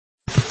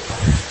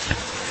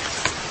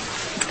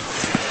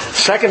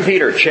2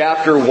 Peter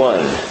chapter 1.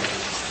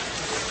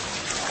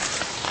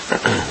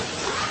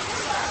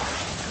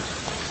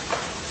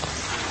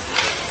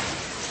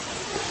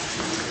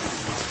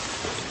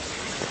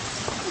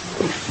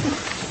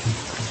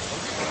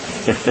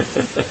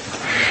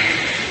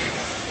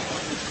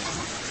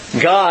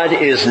 God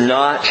is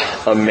not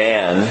a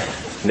man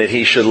that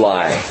he should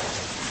lie,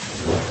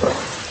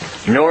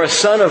 nor a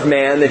son of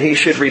man that he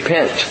should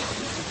repent.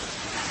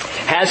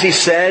 Has he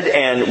said,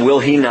 and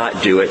will he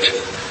not do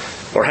it?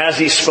 Or has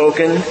he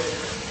spoken,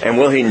 and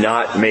will he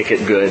not make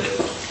it good?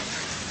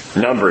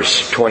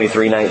 Numbers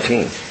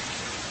 23:19.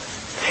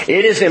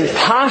 It is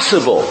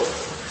impossible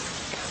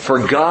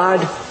for God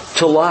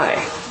to lie.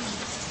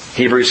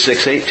 Hebrews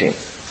 6:18.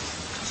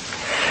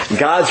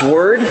 God's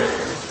Word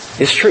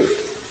is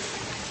truth.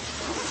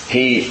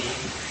 He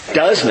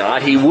does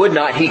not, He would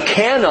not, He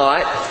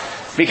cannot,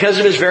 because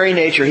of His very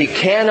nature, He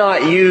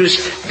cannot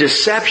use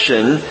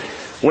deception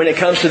when it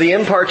comes to the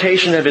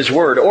impartation of His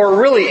Word, or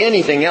really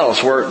anything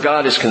else where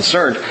God is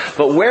concerned.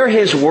 But where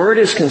His Word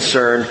is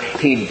concerned,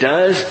 He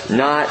does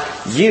not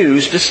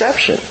use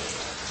deception.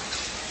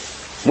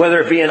 Whether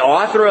it be an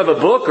author of a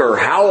book, or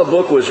how a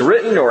book was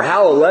written, or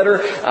how a letter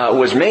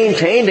was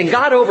maintained, and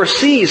God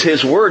oversees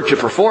His Word to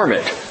perform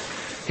it.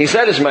 He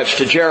said as much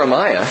to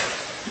Jeremiah.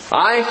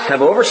 I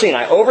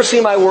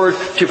oversee my word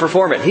to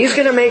perform it. He's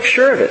going to make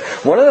sure of it.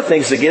 One of the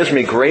things that gives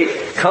me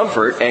great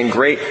comfort and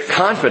great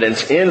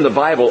confidence in the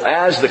Bible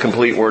as the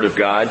complete Word of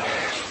God,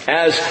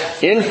 as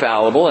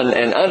infallible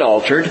and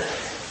unaltered,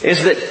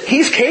 is that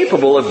He's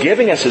capable of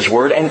giving us His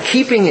Word and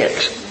keeping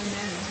it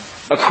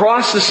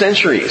across the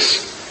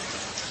centuries.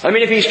 I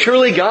mean, if He's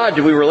truly God,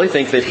 do we really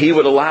think that He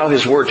would allow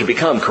His Word to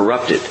become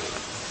corrupted?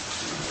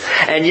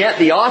 And yet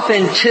the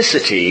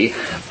authenticity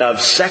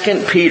of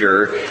 2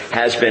 Peter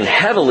has been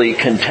heavily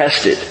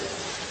contested,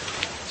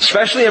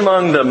 especially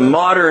among the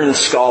modern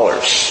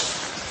scholars.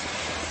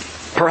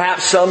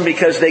 Perhaps some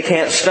because they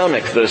can't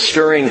stomach the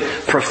stirring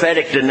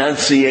prophetic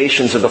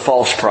denunciations of the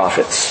false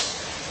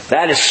prophets.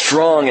 That is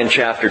strong in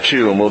chapter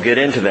 2, and we'll get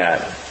into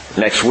that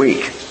next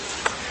week.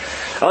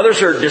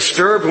 Others are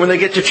disturbed when they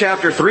get to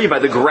chapter 3 by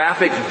the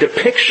graphic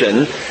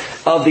depiction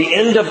of the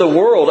end of the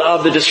world,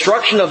 of the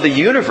destruction of the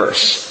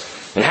universe.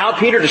 And how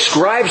Peter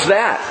describes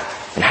that,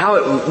 and how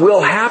it will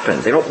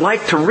happen. They don't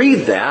like to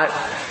read that.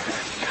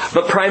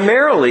 But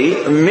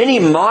primarily, many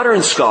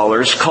modern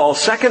scholars call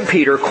 2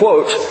 Peter,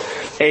 quote,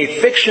 a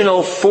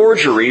fictional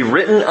forgery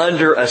written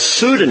under a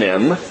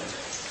pseudonym,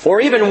 or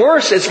even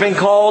worse, it's been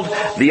called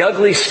the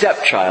ugly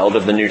stepchild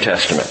of the New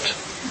Testament.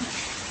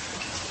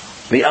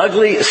 The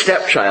ugly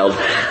stepchild,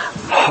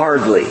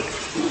 hardly.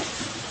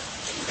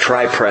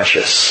 Try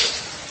precious.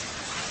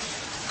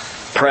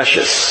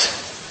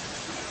 Precious.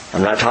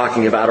 I'm not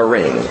talking about a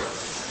ring,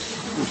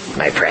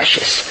 my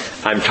precious.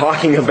 I'm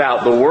talking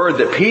about the word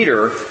that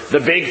Peter, the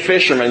big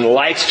fisherman,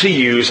 likes to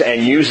use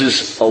and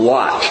uses a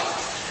lot.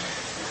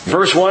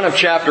 Verse 1 of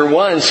chapter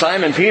 1,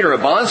 Simon Peter, a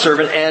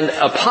bondservant and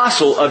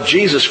apostle of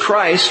Jesus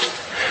Christ,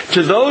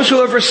 to those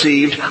who have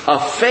received a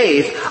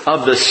faith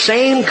of the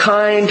same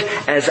kind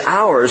as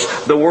ours.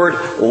 The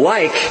word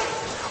like,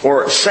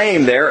 or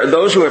same there,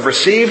 those who have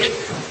received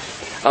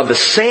of the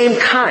same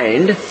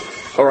kind,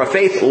 or a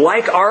faith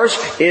like ours,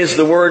 is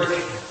the word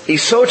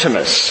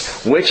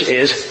isotomos, which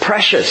is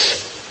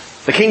precious.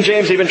 The King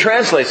James even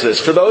translates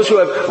this, to those who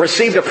have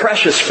received a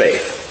precious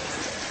faith.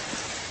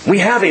 We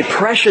have a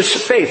precious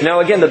faith. Now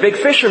again, the big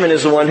fisherman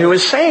is the one who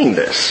is saying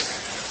this.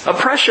 A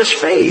precious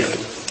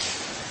faith.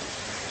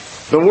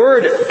 The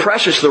word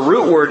precious, the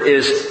root word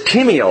is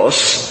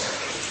timios,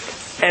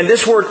 and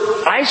this word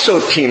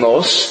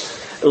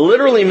isotimos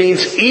literally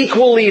means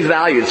equally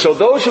valued. So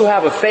those who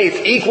have a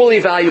faith equally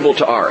valuable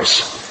to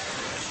ours.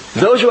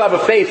 Those who have a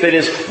faith that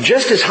is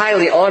just as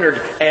highly honored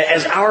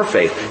as our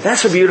faith.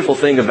 That's the beautiful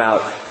thing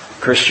about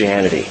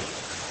Christianity.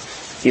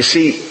 You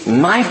see,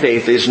 my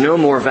faith is no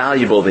more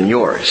valuable than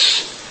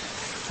yours.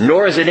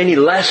 Nor is it any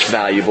less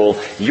valuable.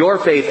 Your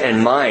faith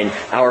and mine,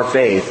 our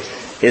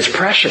faith, is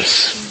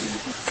precious.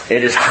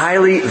 It is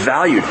highly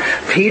valued.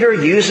 Peter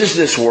uses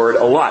this word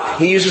a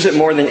lot. He uses it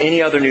more than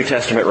any other New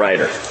Testament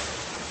writer.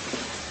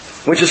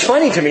 Which is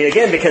funny to me,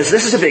 again, because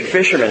this is a big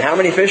fisherman. How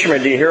many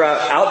fishermen do you hear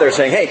out there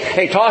saying,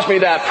 hey, toss me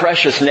that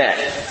precious net?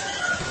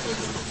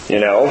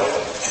 You know?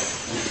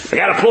 I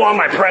gotta pull on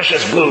my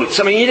precious boots.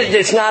 I mean,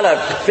 it's not a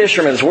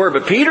fisherman's word,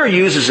 but Peter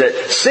uses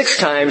it 6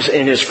 times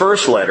in his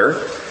first letter.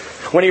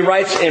 When he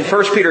writes in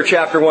 1 Peter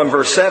chapter 1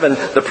 verse 7,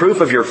 the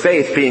proof of your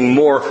faith being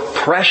more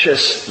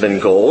precious than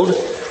gold.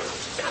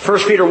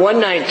 1 Peter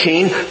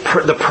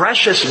 1:19, the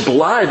precious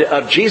blood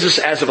of Jesus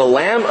as of a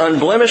lamb,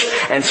 unblemished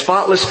and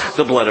spotless,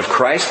 the blood of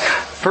Christ.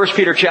 1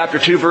 Peter chapter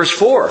 2 verse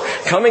 4,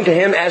 coming to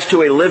Him as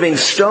to a living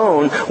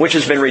stone, which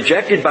has been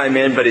rejected by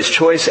men, but is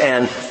choice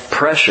and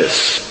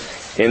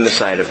precious in the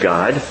sight of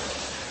God.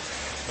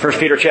 1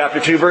 Peter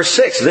chapter 2 verse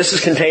 6, this is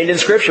contained in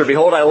Scripture.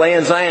 Behold, I lay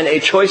in Zion a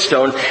choice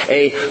stone,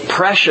 a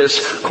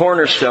precious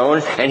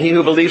cornerstone, and he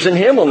who believes in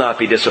Him will not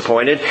be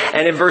disappointed.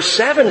 And in verse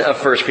 7 of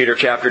 1 Peter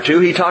chapter 2,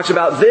 he talks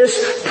about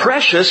this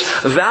precious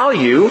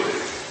value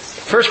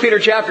 1 Peter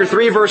chapter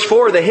 3 verse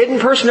 4, the hidden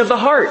person of the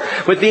heart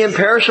with the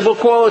imperishable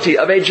quality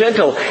of a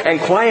gentle and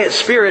quiet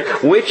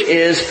spirit, which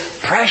is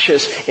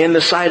precious in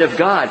the sight of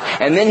God.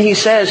 And then he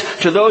says,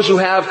 to those who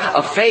have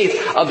a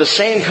faith of the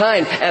same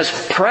kind, as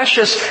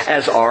precious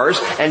as ours.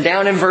 And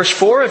down in verse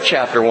 4 of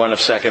chapter 1 of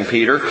 2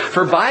 Peter,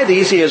 for by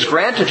these he has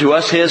granted to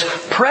us his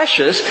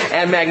precious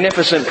and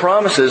magnificent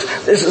promises.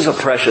 This is a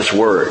precious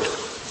word.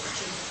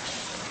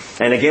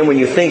 And again, when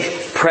you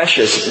think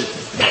precious,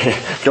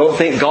 don't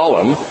think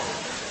Gollum.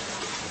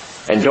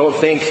 And don't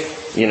think,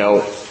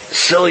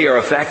 silly or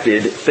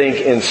affected.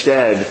 Think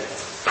instead,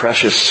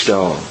 precious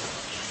stone.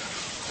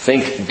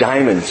 Think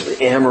diamonds,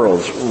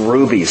 emeralds,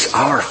 rubies.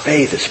 Our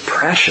faith is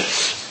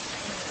precious.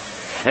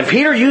 And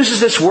Peter uses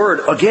this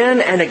word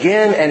again and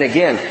again and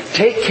again.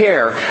 Take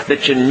care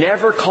that you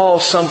never call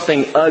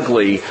something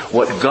ugly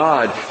what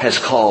God has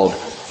called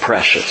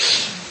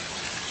precious.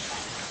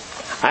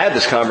 I have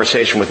this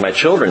conversation with my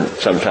children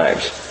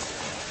sometimes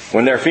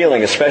when they're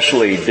feeling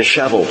especially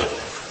disheveled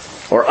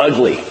or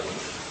ugly.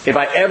 If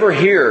I ever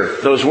hear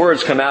those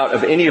words come out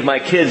of any of my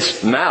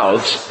kids'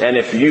 mouths, and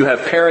if you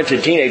have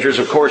parented teenagers,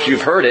 of course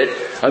you've heard it,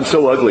 I'm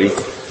so ugly.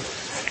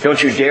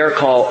 Don't you dare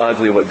call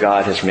ugly what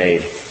God has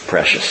made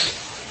precious.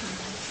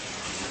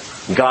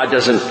 God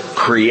doesn't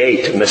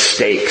create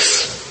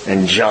mistakes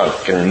and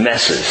junk and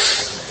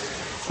messes.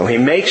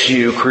 When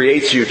He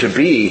creates you to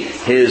be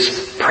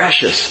His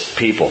precious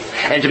people.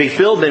 And to be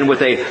filled then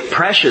with a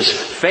precious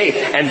faith.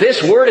 And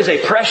this word is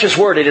a precious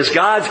word. It is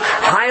God's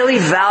highly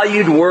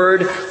valued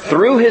word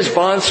through His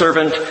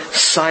bondservant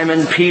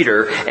Simon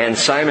Peter. And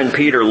Simon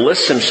Peter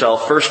lists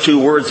himself, first two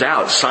words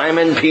out.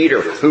 Simon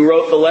Peter. Who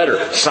wrote the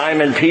letter?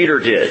 Simon Peter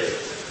did.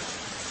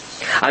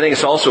 I think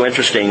it's also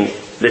interesting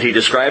that he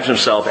describes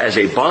himself as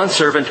a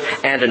bondservant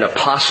and an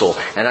apostle.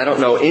 And I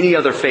don't know any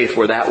other faith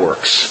where that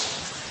works.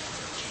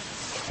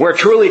 Where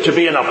truly to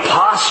be an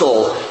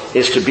apostle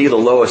is to be the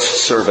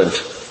lowest servant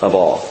of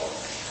all.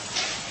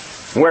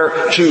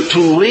 Where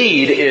to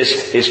lead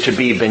is to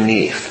be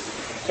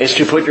beneath. Is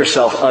to put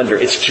yourself under.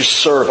 It's to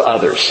serve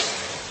others.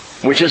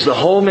 Which is the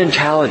whole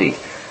mentality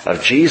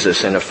of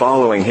Jesus and of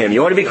following Him.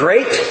 You want to be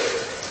great?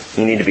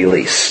 You need to be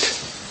least.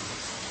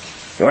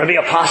 You want to be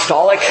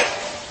apostolic?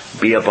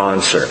 Be a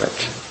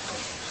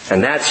bondservant.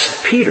 And that's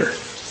Peter.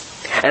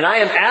 And I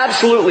am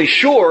absolutely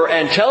sure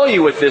and tell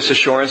you with this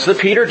assurance that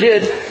Peter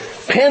did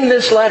pen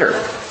this letter.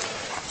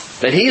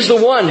 That he's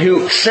the one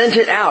who sent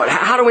it out.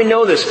 How do we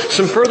know this?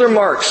 Some further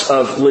marks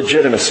of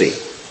legitimacy.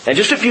 And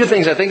just a few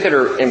things I think that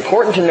are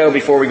important to know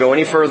before we go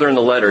any further in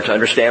the letter to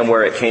understand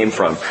where it came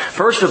from.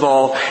 First of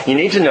all, you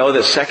need to know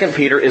that 2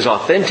 Peter is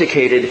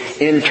authenticated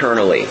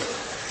internally.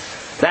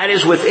 That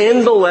is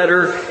within the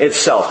letter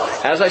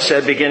itself. As I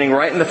said, beginning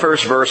right in the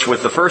first verse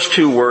with the first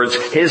two words,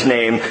 his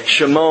name,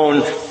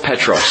 Shimon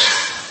Petros.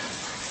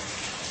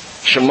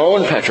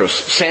 Shimon Petros,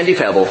 Sandy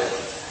Pebble.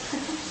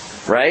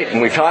 Right?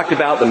 And we talked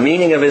about the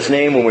meaning of his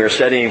name when we were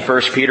studying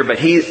 1 Peter, but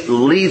he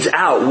leads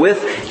out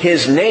with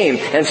his name.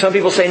 And some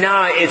people say,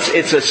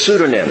 it's a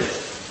pseudonym.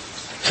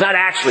 It's not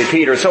actually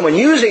Peter. It's someone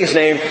using his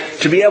name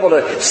to be able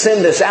to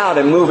send this out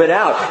and move it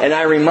out. And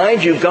I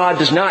remind you, God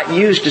does not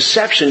use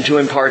deception to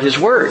impart His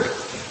word.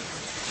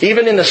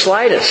 Even in the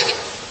slightest.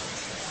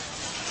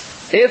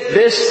 If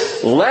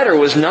this letter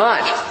was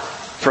not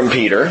from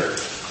Peter,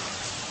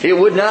 it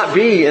would not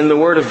be in the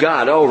Word of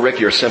God. Oh, Rick,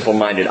 you're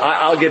simple-minded.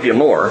 I'll give you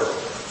more.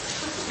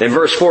 In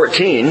verse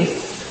 14,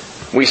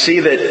 we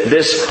see that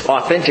this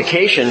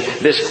authentication,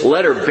 this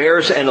letter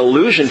bears an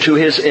allusion to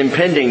His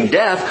impending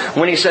death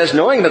when He says,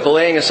 knowing that the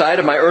laying aside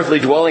of my earthly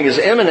dwelling is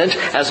imminent,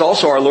 as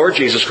also our Lord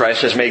Jesus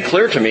Christ has made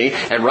clear to me.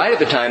 And right at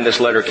the time this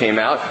letter came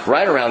out,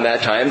 right around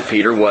that time,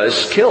 Peter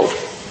was killed.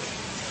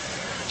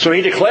 So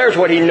he declares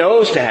what he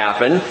knows to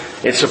happen.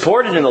 It's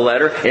supported in the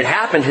letter. It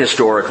happened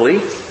historically.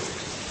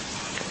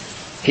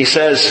 He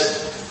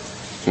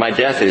says, my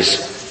death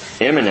is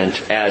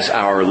imminent as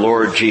our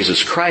Lord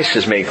Jesus Christ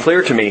has made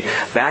clear to me,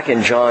 back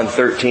in John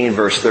 13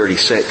 verse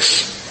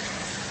 36.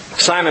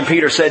 Simon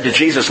Peter said to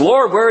Jesus,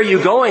 Lord, where are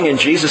you going? And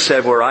Jesus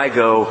said, where I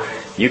go,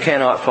 you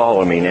cannot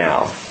follow me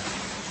now.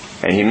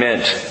 And He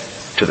meant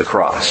to the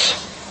cross.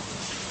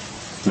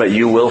 But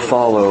you will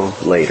follow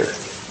later.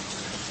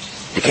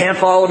 You can't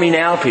follow me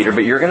now, Peter,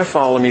 but you're going to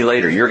follow me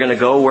later. You're going to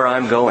go where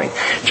I'm going.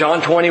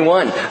 John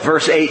 21,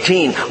 verse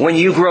 18. When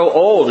you grow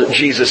old,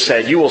 Jesus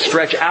said, you will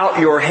stretch out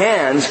your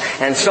hands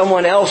and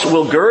someone else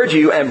will gird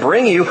you and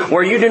bring you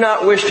where you do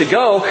not wish to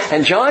go.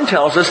 And John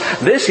tells us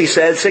this, he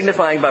said,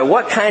 signifying by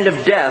what kind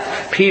of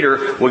death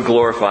Peter would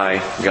glorify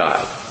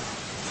God.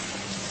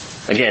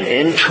 Again,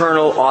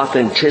 internal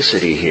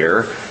authenticity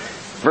here.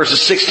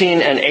 Verses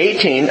 16 and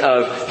 18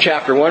 of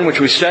chapter 1, which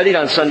we studied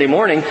on Sunday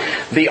morning,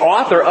 the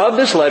author of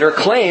this letter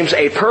claims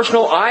a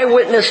personal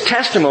eyewitness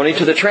testimony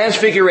to the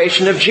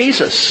transfiguration of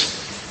Jesus.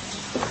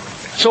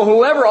 So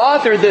whoever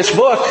authored this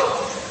book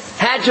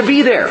had to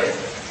be there,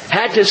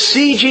 had to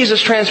see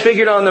Jesus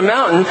transfigured on the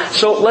mountain.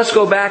 So let's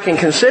go back and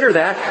consider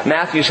that.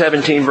 Matthew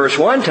 17 verse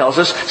 1 tells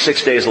us,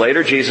 6 days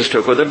later, Jesus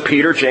took with Him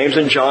Peter, James,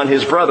 and John,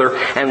 His brother,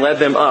 and led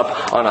them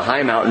up on a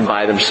high mountain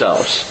by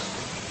themselves.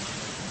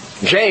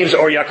 James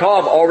or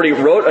Jacob already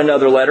wrote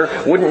another letter,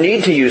 wouldn't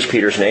need to use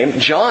Peter's name.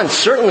 John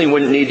certainly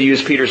wouldn't need to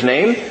use Peter's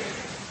name,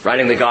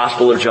 writing the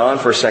Gospel of John,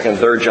 1st, 2nd,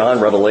 3rd John,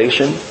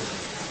 Revelation.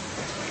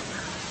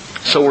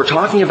 So we're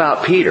talking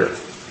about Peter,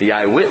 the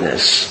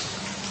eyewitness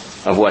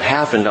of what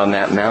happened on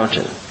that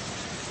mountain.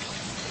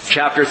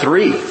 Chapter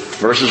 3,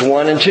 verses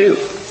 1 and 2.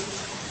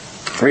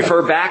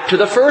 Refer back to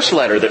the first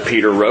letter that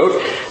Peter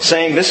wrote,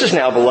 saying, "This is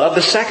now, beloved,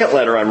 the second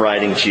letter I'm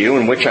writing to you,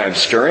 in which I am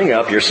stirring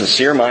up your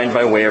sincere mind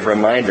by way of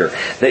reminder,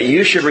 that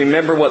you should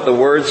remember the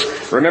words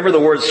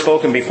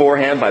spoken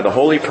beforehand by the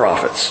holy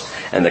prophets,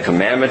 and the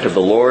commandment of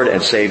the Lord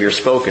and Savior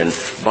spoken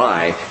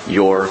by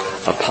your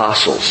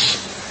apostles."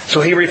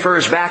 So he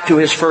refers back to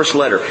his first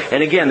letter.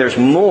 And again, there's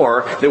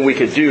more that we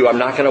could do. I'm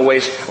not going to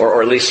waste,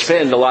 or at least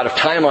spend a lot of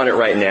time on it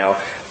right now.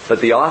 But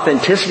the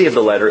authenticity of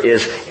the letter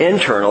is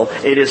internal.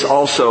 It is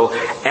also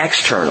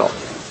external.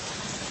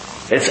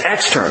 It's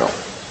external.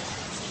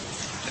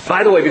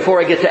 By the way, before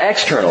I get to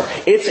external,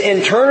 it's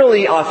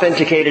internally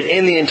authenticated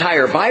in the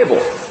entire Bible.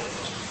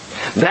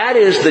 That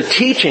is, the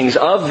teachings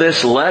of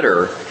this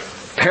letter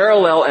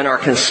parallel and are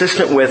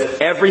consistent with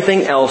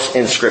everything else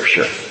in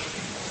Scripture.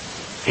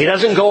 He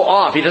doesn't go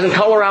off. He doesn't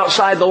color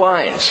outside the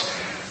lines.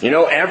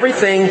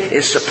 Everything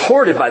is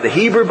supported by the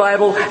Hebrew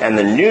Bible and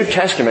the New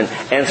Testament,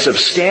 and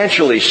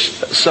substantially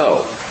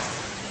so.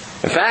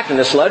 In fact, in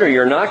this letter,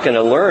 you're not going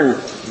to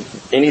learn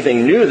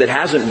anything new that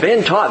hasn't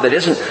been taught, that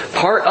isn't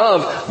part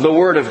of the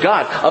Word of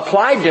God,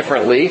 applied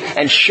differently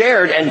and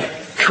shared and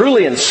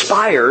truly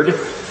inspired,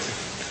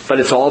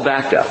 but it's all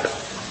backed up.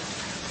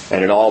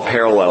 And it all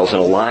parallels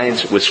and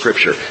aligns with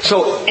Scripture.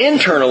 So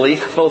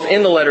internally, both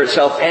in the letter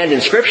itself and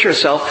in Scripture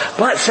itself,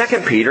 but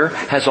 2 Peter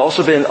has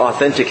also been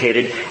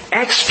authenticated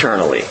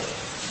externally.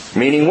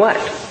 Meaning what?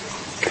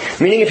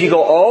 Meaning if you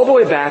go all the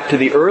way back to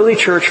the early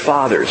church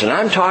fathers, and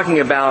I'm talking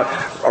about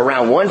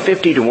around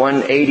 150 to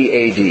 180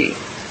 AD,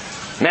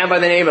 a man by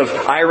the name of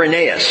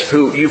Irenaeus,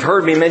 who you've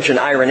heard me mention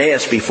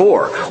Irenaeus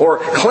before, or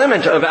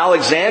Clement of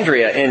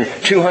Alexandria in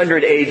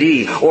 200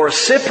 AD, or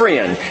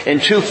Cyprian in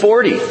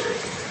 240,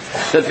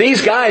 that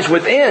these guys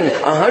within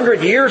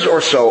 100 years or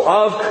so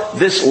of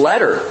this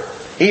letter,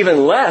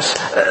 even less,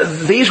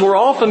 these were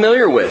all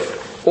familiar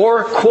with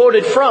or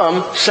quoted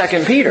from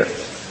 2 Peter.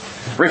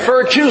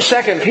 Referred to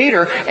 2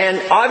 Peter and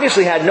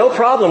obviously had no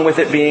problem with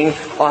it being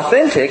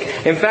authentic.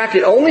 In fact,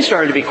 it only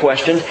started to be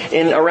questioned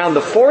in around the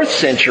 4th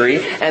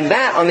century, and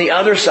that on the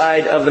other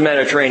side of the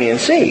Mediterranean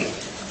Sea.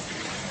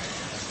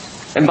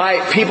 And by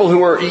people who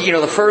were,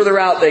 the further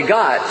out they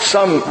got,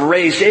 some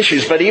raised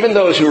issues, but even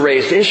those who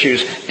raised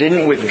issues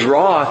didn't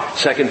withdraw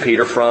 2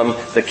 Peter from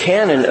the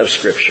canon of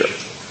Scripture.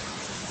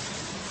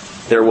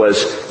 There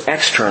was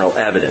external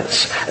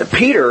evidence. 2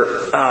 Peter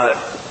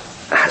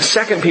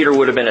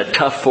would have been a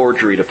tough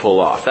forgery to pull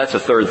off. That's a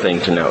third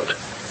thing to note.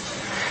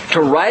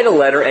 To write a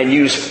letter and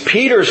use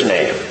Peter's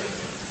name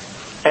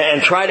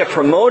and try to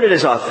promote it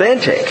as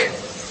authentic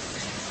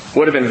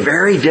would have been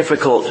very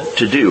difficult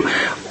to do.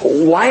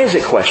 Why is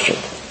it questioned?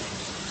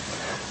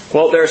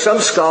 Well, there are some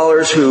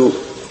scholars who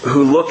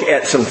look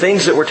at some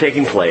things that were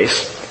taking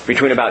place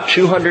between about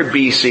 200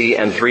 BC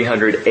and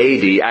 300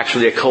 AD,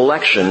 actually a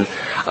collection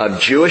of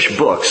Jewish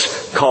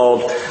books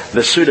called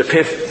the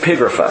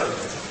Pseudepigrapha.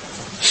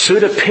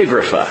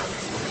 Pseudepigrapha,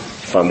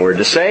 fun word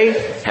to say,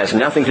 has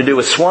nothing to do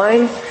with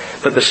swine,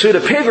 but the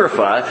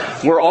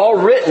Pseudepigrapha were all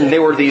written, they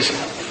were these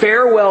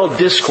farewell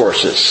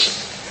discourses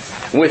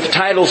with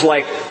titles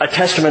like A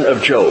Testament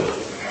of Job,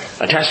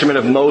 A Testament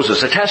of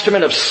Moses, A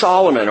Testament of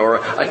Solomon, or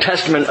A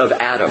Testament of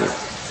Adam.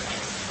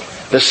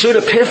 The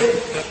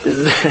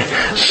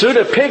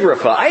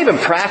Pseudepigrapha, I even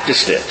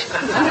practiced it.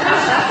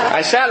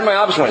 I sat in my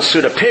office and went,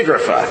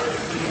 Pseudepigrapha.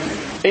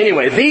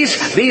 Anyway,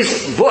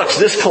 these books,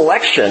 this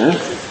collection,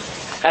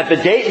 at the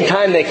date and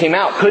time they came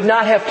out, could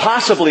not have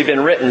possibly been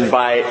written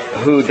by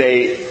who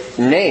they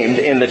named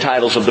in the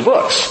titles of the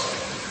books.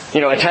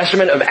 A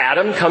Testament of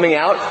Adam coming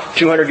out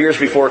 200 years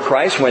before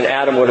Christ, when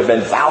Adam would have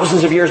been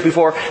thousands of years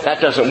before,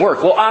 that doesn't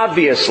work. Well,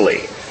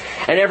 obviously.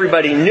 And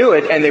everybody knew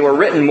it, and they were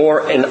written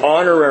more in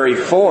honorary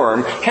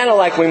form, kind of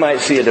like we might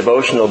see a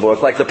devotional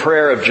book, like the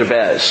Prayer of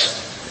Jabez.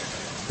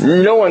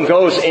 No one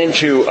goes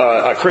into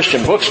a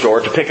Christian bookstore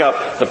to pick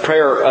up the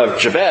Prayer of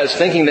Jabez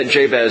thinking that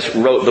Jabez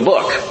wrote the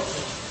book.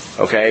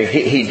 Okay?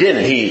 He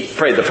didn't. He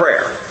prayed the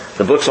prayer.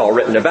 The book's all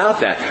written about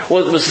that.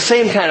 Well, it was the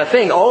same kind of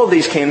thing. All of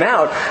these came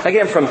out,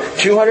 again, from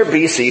 200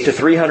 BC to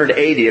 300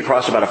 AD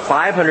across about a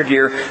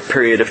 500-year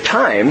period of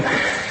time.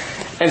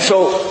 And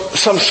so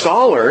some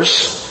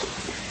scholars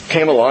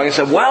came along and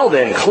said, well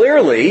then,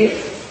 clearly,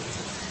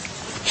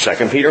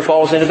 2 Peter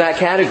falls into that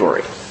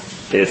category.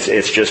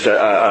 It's just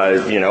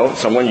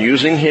someone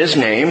using his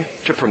name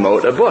to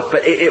promote a book.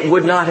 But it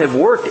would not have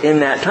worked in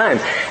that time.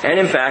 And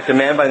in fact, a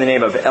man by the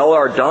name of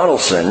L.R.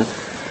 Donaldson,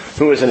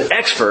 who is an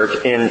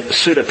expert in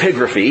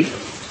pseudepigraphy,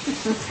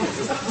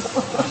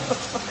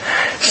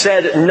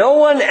 said, no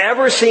one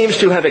ever seems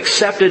to have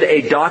accepted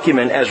a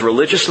document as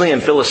religiously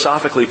and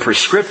philosophically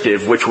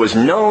prescriptive which was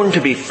known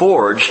to be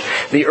forged.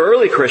 The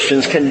early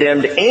Christians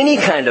condemned any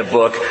kind of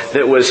book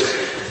that was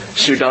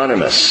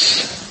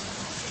pseudonymous.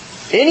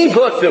 Any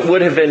book that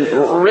would have been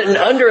written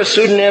under a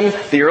pseudonym,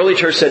 the early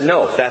church said,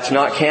 no, that's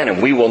not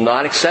canon. We will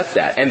not accept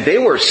that. And they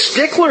were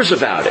sticklers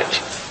about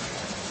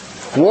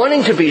it,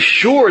 wanting to be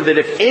sure that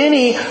if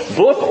any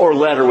book or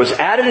letter was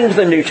added into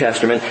the New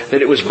Testament,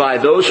 that it was by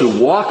those who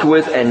walked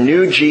with and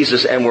knew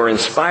Jesus and were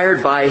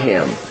inspired by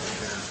Him,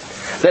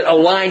 that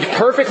aligned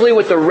perfectly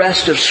with the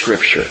rest of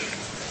Scripture.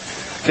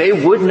 They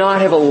would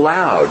not have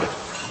allowed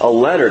a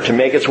letter to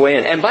make its way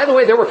in. And by the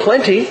way, there were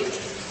plenty.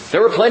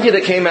 There were plenty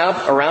that came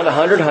out around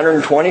 100,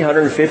 120,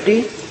 150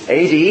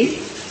 AD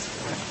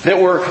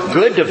that were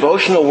good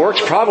devotional works,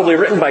 probably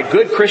written by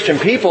good Christian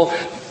people.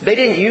 They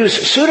didn't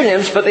use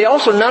pseudonyms, but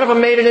none of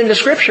them made it into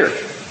Scripture.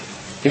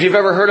 If you've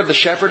ever heard of the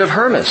Shepherd of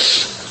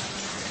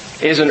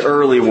Hermas, is an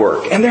early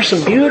work. And there's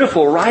some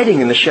beautiful writing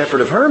in the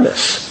Shepherd of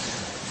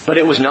Hermas, but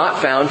it was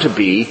not found to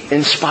be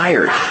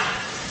inspired.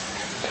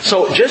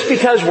 So just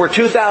because we're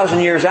 2,000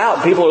 years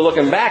out, people are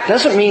looking back,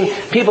 doesn't mean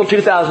people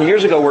 2,000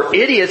 years ago were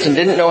idiots and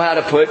didn't know how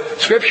to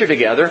put Scripture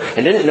together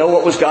and didn't know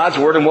what was God's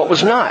Word and what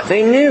was not.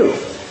 They knew.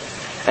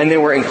 And they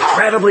were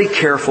incredibly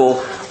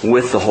careful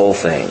with the whole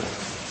thing.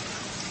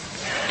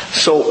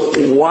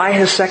 So why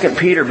has 2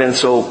 Peter been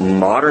so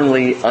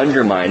modernly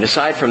undermined?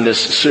 Aside from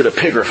this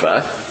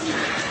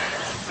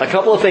pseudepigrapha, a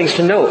couple of things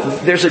to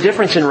note. There's a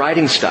difference in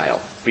writing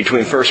style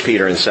between 1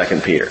 Peter and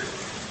 2 Peter.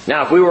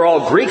 Now, if we were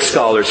all Greek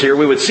scholars here,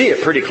 we would see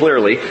it pretty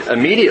clearly,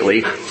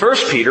 immediately. 1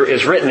 Peter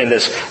is written in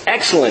this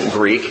excellent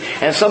Greek,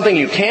 and something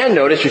you can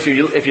notice if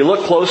you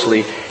look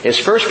closely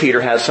is 1 Peter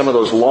has some of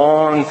those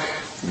long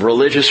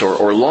religious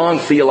or long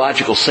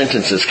theological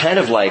sentences, kind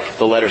of like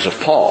the letters of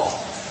Paul.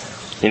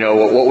 You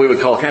know, what we would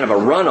call kind of a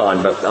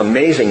run-on, but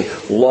amazing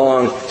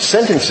long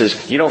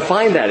sentences. You don't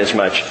find that as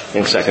much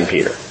in 2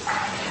 Peter.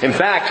 In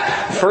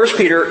fact, 1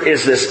 Peter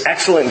is this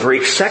excellent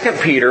Greek. 2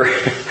 Peter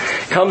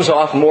comes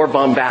off more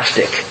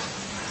bombastic,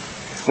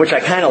 which I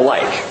kind of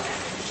like.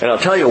 And I'll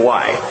tell you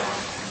why.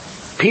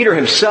 Peter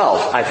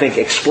himself, I think,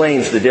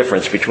 explains the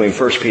difference between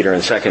 1 Peter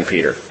and 2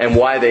 Peter and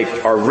why they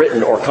are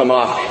written or come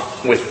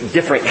off with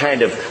different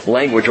kind of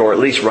language or at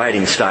least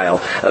writing style.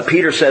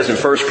 Peter says in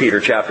 1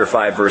 Peter chapter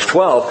 5 verse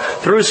 12,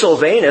 "Through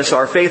Silvanus,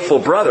 our faithful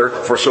brother,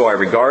 for so I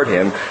regard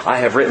him, I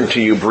have written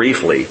to you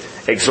briefly,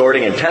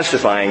 exhorting and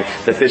testifying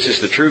that this is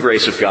the true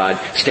grace of God.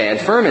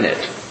 Stand firm in it."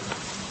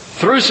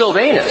 Through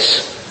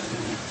Silvanus.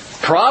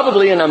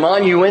 Probably an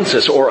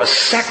amanuensis or a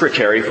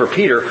secretary for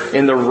Peter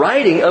in the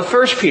writing of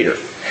 1 Peter.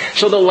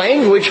 So the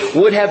language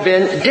would have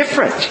been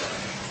different.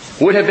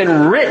 Would have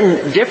been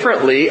written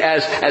differently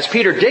as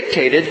Peter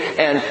dictated,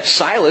 and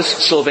Silas,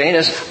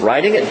 Silvanus,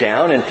 writing it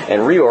down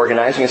and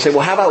reorganizing and say, well,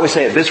 how about we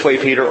say it this way,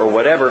 Peter, or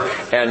whatever.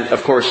 And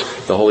of course,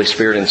 the Holy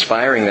Spirit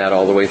inspiring that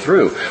all the way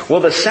through.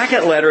 Well, the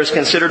second letter is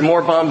considered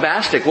more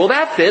bombastic. Well,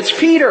 that fits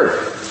Peter.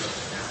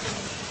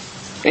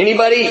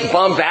 Anybody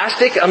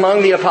bombastic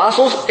among the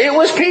apostles? It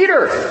was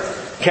Peter.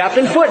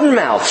 Captain Foot and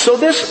Mouth. So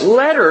this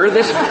letter,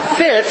 this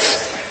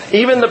fits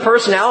even the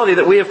personality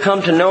that we have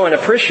come to know and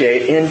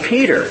appreciate in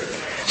Peter.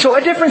 So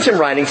a difference in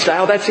writing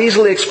style, that's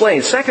easily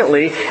explained.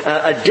 Secondly,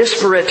 a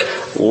disparate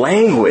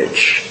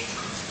language.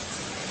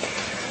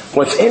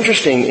 What's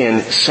interesting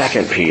in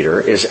 2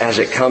 Peter is as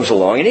it comes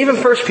along, and even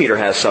 1 Peter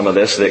has some of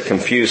this that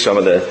confuse some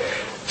of the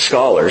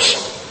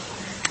scholars,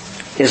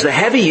 is the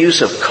heavy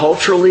use of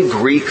culturally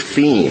Greek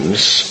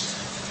themes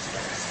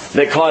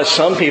that cause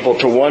some people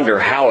to wonder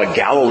how a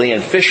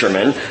Galilean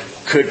fisherman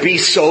could be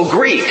so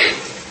Greek.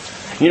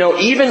 You know,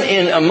 even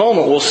in a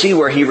moment we'll see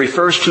where he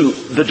refers to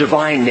the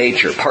divine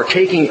nature,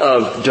 partaking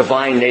of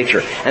divine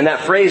nature. And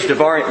that phrase,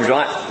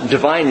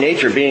 divine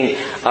nature, being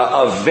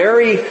a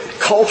very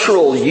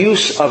cultural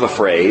use of a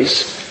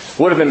phrase,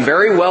 would have been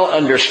very well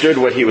understood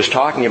what he was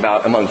talking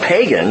about among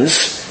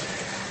pagans.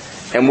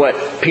 And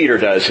what Peter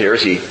does here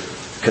is he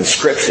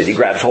conscripts it, he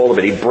grabs hold of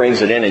it, he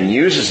brings it in and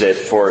uses it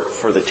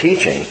for the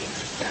teaching.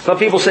 But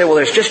people say, well,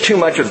 there's just too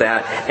much of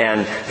that,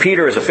 and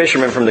Peter, as a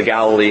fisherman from the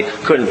Galilee,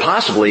 couldn't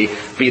possibly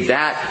be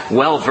that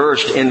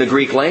well-versed in the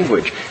Greek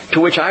language.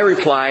 To which I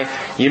reply,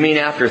 you mean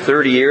after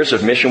 30 years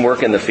of mission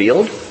work in the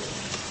field?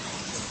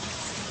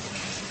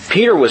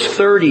 Peter was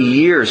 30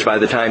 years by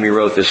the time he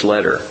wrote this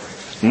letter,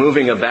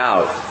 moving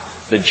about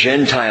the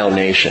Gentile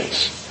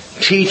nations,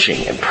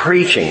 teaching and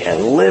preaching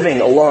and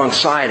living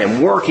alongside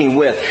and working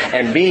with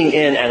and being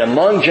in and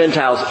among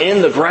Gentiles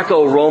in the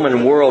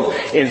Greco-Roman world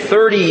in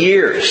 30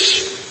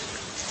 years.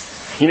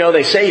 You know,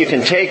 they say you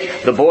can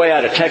take the boy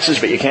out of Texas,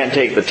 but you can't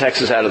take the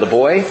Texas out of the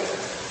boy.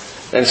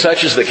 And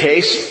such is the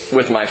case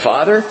with my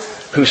father,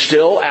 who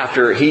still,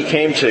 after he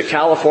came to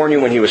California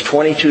when he was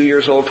 22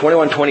 years old,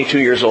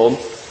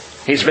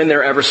 he's been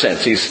there ever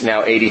since. He's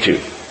now 82.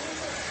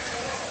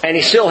 And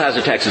he still has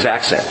a Texas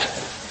accent.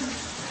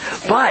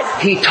 But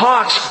he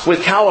talks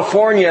with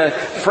California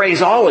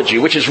phraseology,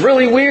 which is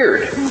really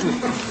weird.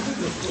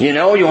 You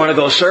know, you want to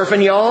go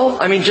surfing,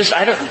 y'all? I mean,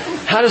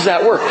 how does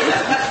that work?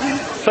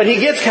 But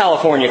he gets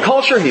California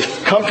culture. He's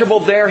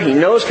comfortable there. He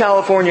knows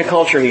California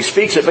culture. He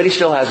speaks it, but he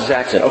still has his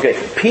accent. Okay,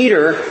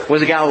 Peter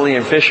was a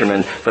Galilean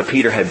fisherman, but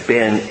Peter had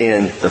been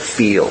in the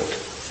field.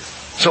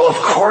 So of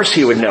course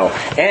he would know.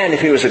 And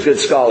if he was a good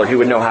scholar, he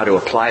would know how to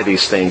apply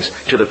these things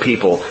to the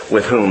people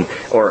with whom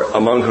or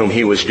among whom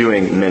he was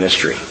doing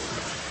ministry.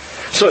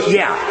 So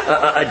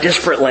yeah, a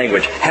disparate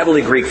language,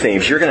 heavily Greek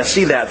themes. You're going to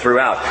see that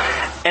throughout.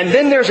 And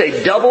then there's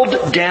a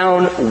doubled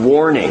down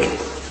warning.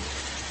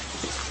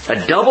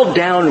 A doubled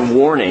down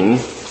warning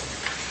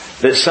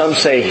that some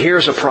say,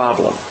 here's a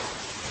problem.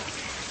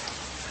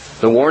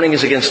 The warning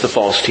is against the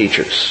false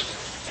teachers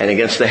and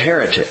against the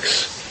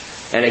heretics.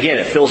 And again,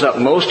 it fills up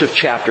most of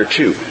chapter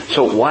 2.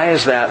 So why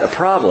is that a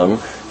problem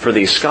for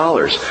these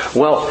scholars?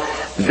 Well,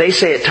 they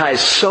say it ties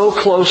so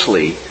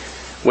closely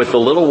with the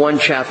little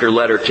one-chapter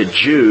letter to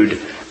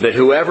Jude that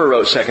whoever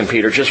wrote 2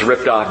 Peter just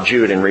ripped off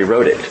Jude and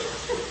rewrote it.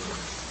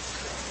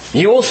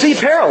 You will see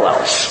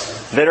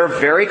parallels that are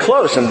very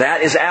close, and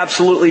that is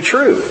absolutely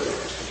true.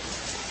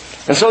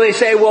 And so they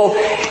say, well,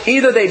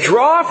 either they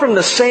draw from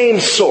the same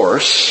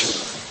source.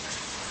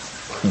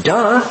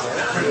 Duh.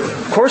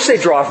 Of course they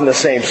draw from the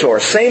same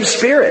source. Same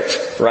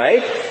Spirit,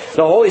 right?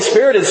 The Holy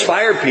Spirit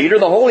inspired Peter.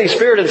 The Holy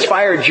Spirit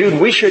inspired Jude.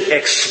 We should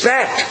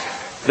expect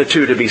the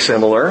two to be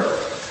similar.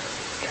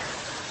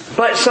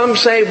 But some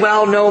say,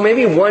 well, no,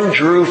 maybe one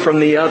drew from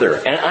the other.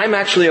 And I'm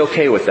actually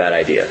okay with that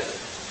idea.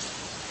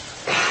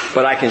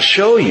 But I can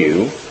show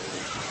you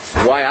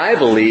why I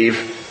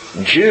believe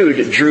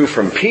Jude drew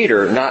from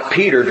Peter, not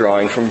Peter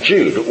drawing from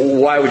Jude.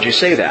 Why would you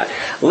say that?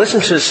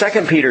 Listen to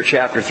 2 Peter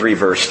chapter 3,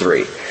 verse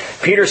 3.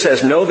 Peter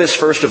says, know this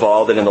first of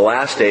all, that in the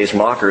last days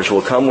mockers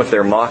will come with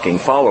their mocking,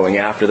 following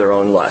after their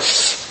own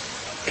lusts.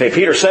 Okay,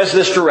 Peter says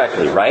this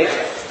directly, right?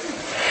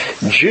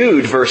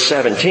 Jude, verse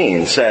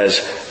 17,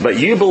 says, but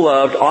you,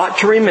 beloved, ought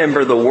to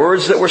remember the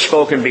words that were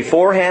spoken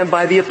beforehand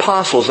by the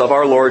apostles of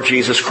our Lord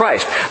Jesus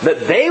Christ,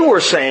 that they were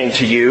saying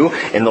to you,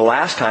 in the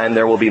last time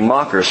there will be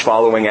mockers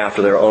following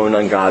after their own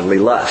ungodly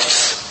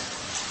lusts.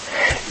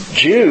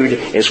 Jude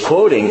is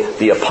quoting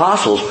the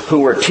apostles who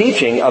were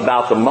teaching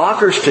about the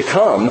mockers to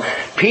come.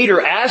 Peter,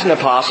 as an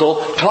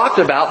apostle, talked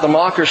about the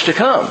mockers to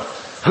come.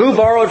 Who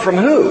borrowed from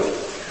who?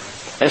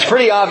 And it's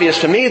pretty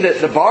obvious to me that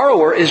the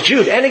borrower is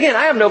Jude. And again,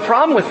 I have no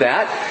problem with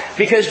that,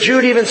 because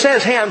Jude even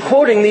says, hey, I'm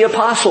quoting the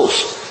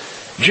apostles.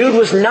 Jude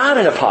was not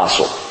an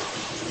apostle.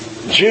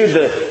 Jude,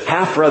 the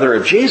half-brother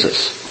of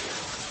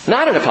Jesus.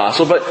 Not an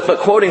apostle, but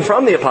quoting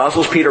from the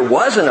apostles, Peter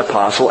was an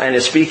apostle and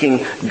is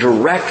speaking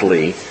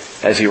directly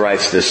as he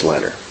writes this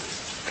letter.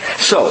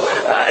 So,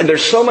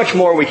 there's so much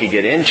more we could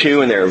get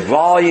into, and there are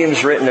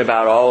volumes written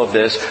about all of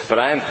this, but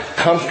I am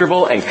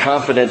comfortable and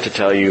confident to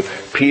tell you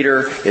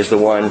Peter is the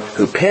one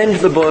who penned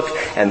the book,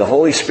 and the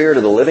Holy Spirit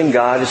of the living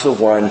God is the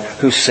one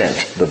who sent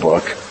the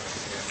book,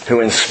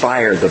 who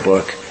inspired the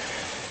book,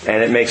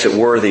 and it makes it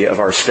worthy of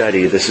our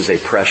study. This is a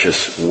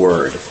precious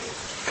word.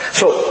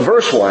 So,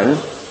 verse 1,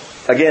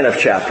 again of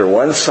chapter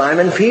 1,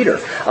 Simon Peter,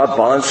 a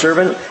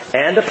bondservant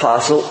and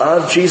apostle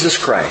of Jesus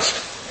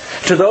Christ,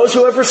 to those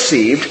who have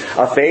received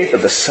a faith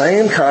of the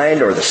same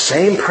kind or the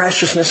same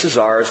preciousness as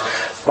ours,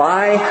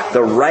 by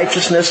the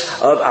righteousness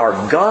of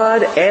our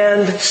God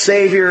and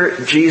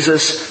Savior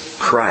Jesus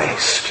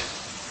Christ.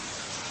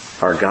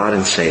 Our God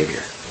and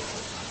Savior.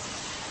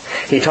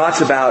 He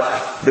talks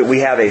about that we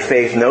have a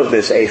faith, note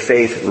this, a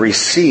faith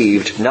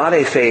received, not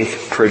a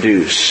faith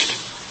produced.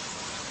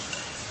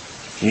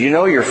 You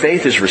know your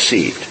faith is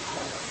received.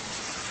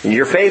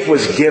 Your faith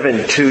was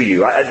given to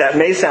you. That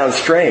may sound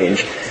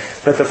strange,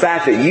 but the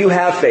fact that you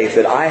have faith,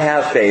 that I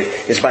have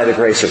faith, is by the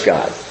grace of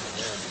God.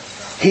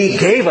 He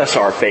gave us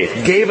our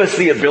faith, gave us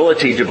the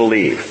ability to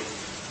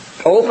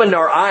believe, opened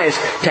our eyes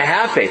to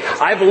have faith.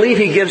 I believe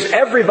He gives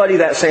everybody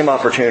that same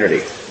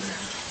opportunity.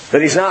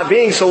 That He's not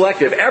being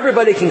selective.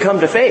 Everybody can come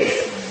to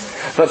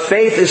faith. But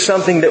faith is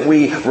something that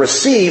we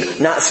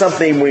receive, not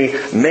something we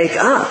make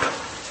up.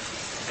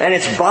 And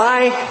it's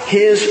by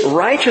His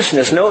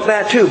righteousness. Note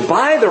that too.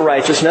 By the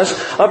righteousness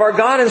of our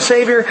God and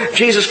Savior,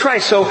 Jesus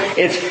Christ. So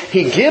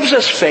He gives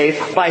us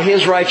faith by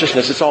His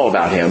righteousness. It's all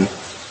about Him.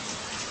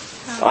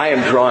 I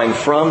am drawing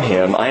from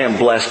Him. I am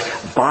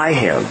blessed by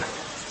Him.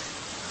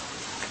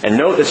 And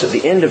note this at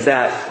the end of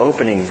that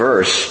opening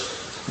verse.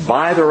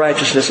 By the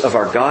righteousness of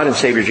our God and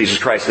Savior, Jesus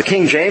Christ. The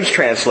King James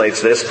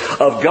translates this,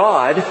 of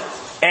God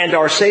and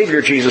our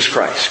Savior, Jesus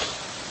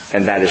Christ.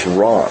 And that is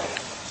wrong.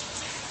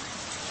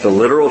 The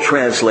literal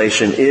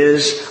translation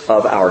is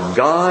of our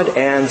God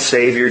and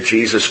Savior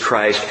Jesus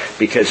Christ,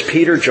 because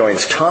Peter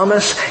joins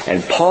Thomas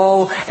and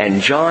Paul and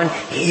John.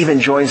 He even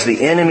joins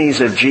the enemies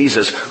of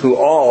Jesus, who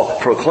all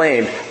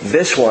proclaimed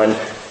this one,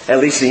 at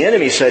least the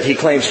enemy said he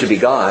claims to be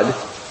God.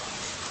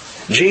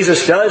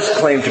 Jesus does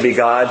claim to be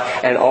God,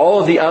 and all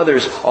of the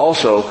others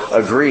also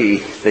agree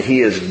that He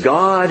is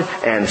God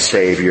and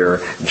Savior,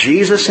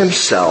 Jesus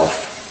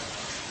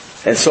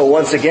Himself. And so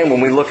once again,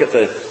 when we look at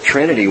the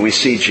Trinity, we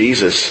see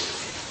Jesus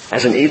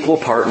as an equal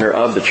partner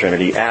of the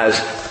Trinity, as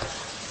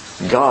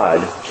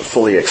God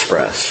fully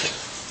expressed.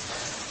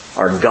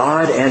 Our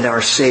God and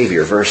our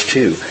Savior, verse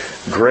 2.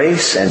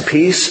 Grace and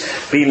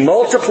peace be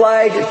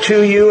multiplied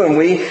to you. And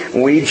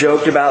we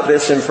joked about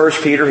this in 1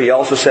 Peter. He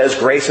also says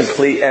grace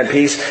and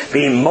peace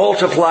be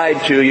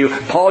multiplied to you.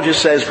 Paul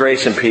just says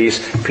grace and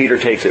peace. Peter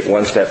takes it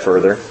one step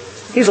further.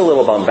 He's a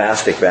little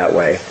bombastic that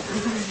way.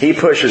 He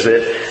pushes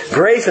it.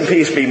 Grace and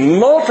peace be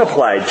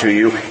multiplied to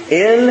you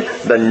in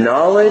the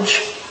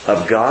knowledge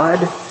of God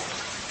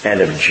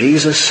and of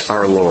Jesus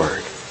our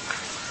Lord.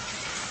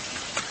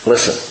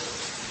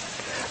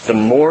 Listen, the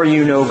more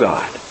you know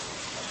God,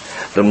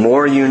 the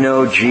more you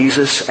know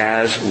Jesus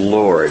as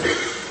Lord,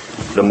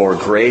 the more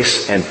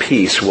grace and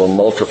peace will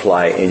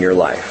multiply in your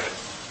life.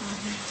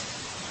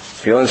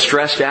 Feeling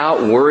stressed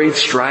out, worried,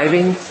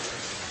 striving,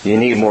 you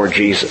need more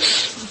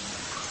Jesus.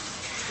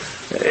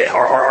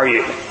 Are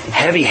you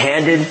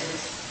heavy-handed,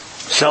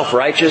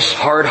 self-righteous,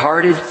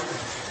 hard-hearted?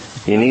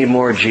 You need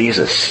more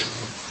Jesus.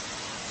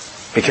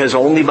 Because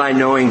only by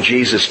knowing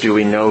Jesus do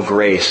we know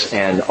grace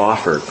and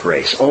offer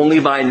grace. Only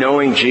by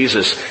knowing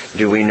Jesus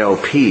do we know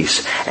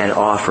peace and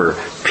offer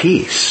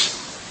peace.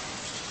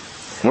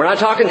 We're not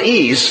talking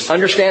ease.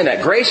 Understand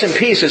that. Grace and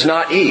peace is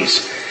not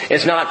ease.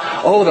 It's not,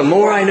 oh, the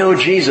more I know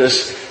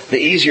Jesus, the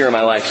easier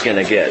my life's going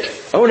to get.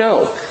 Oh,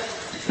 no.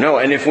 No,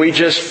 and if we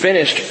just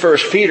finished 1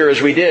 Peter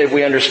as we did,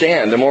 we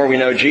understand the more we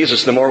know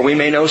Jesus, the more we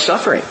may know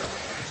suffering.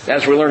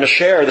 As we learn to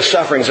share the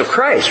sufferings of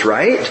Christ,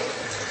 right?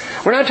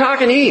 We're not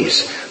talking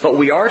ease, but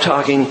we are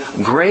talking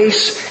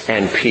grace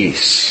and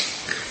peace.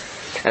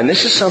 And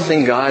this is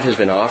something God has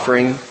been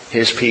offering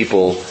His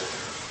people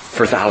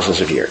for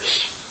thousands of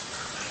years.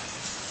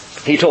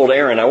 He told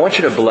Aaron, I want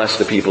you to bless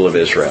the people of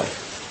Israel.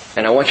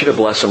 And I want you to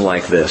bless them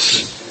like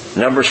this.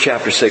 Numbers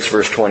chapter 6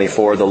 verse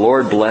 24, the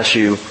Lord bless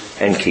you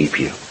and keep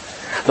you.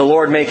 The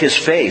Lord make His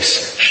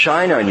face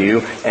shine on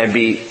you and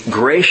be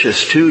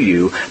gracious to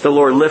you. The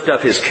Lord lift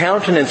up His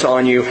countenance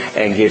on you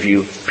and give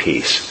you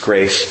peace,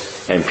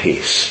 grace and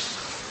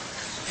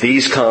peace.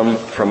 These come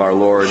from our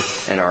Lord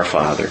and our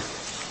Father.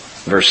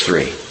 Verse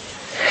 3.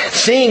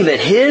 Seeing that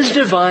His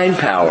divine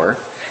power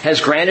has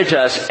granted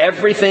to us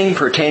everything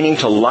pertaining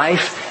to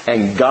life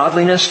and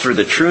godliness through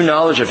the true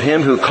knowledge of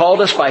Him who called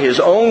us by His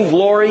own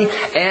glory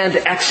and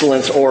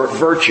excellence, or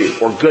virtue,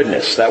 or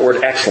goodness. That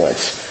word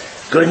excellence.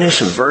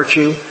 Goodness and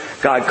virtue.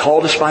 God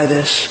called us by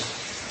this.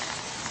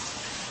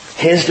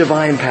 His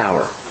divine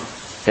power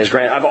has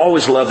granted, I've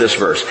always loved this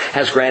verse,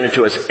 has granted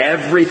to us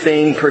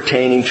everything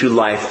pertaining to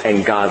life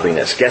and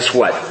godliness. Guess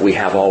what? We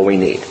have all we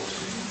need.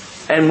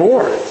 And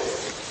more.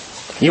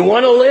 You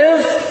want to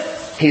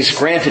live? He's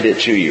granted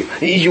it to you.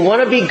 You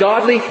want to be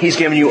godly? He's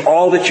given you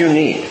all that you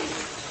need.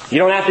 You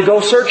don't have to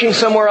go searching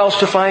somewhere else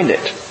to find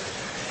it.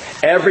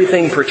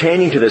 Everything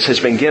pertaining to this has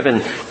been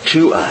given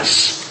to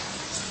us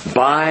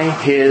by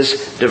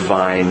His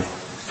divine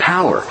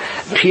power.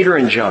 Peter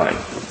and John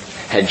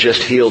had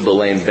just healed the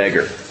lame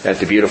beggar at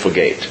the beautiful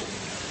gate.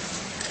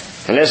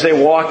 And as they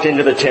walked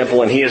into the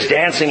temple and he is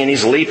dancing and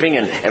he's leaping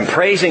and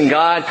praising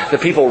God, the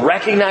people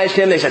recognized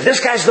him. They said,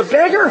 this guy's the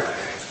beggar.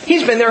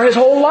 He's been there his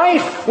whole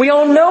life. We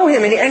all know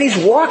him and he's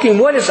walking.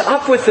 What is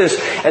up with this?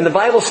 And the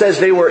Bible says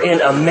they were in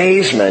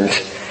amazement.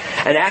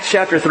 And Acts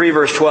chapter 3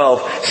 verse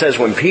 12 says,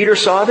 when Peter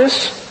saw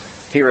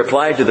this, he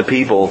replied to the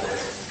people,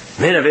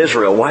 men of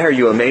Israel, why are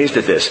you amazed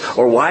at this?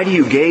 Or why do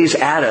you gaze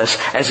at us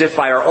as if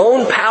by our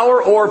own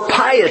power or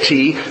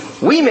piety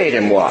we made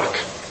him walk?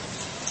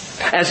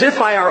 As if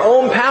by our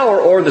own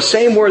power, or the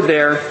same word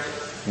there,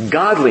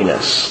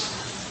 godliness.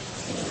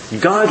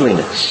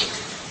 Godliness.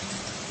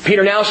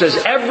 Peter now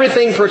says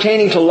everything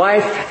pertaining to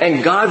life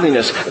and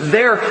godliness.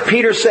 There,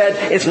 Peter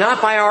said, it's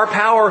not by our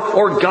power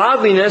or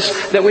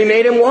godliness that we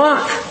made him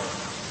walk.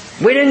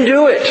 We didn't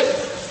do it.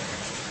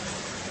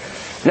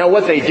 Now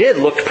what they did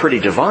looked pretty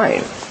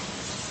divine.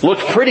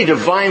 Looked pretty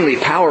divinely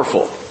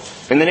powerful.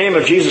 In the name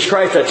of Jesus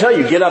Christ, I tell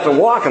you, get up and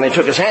walk. And they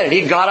took his hand and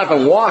he got up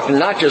and walked, and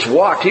not just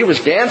walked, he was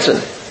dancing.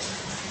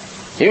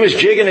 He was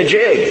jigging a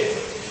jig.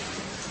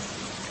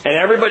 And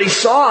everybody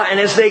saw, and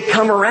as they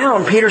come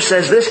around, Peter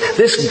says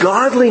this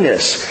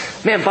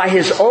godliness. Man, by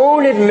his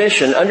own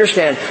admission,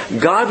 understand,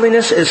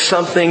 godliness is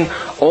something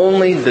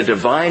only the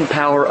divine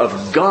power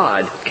of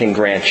God can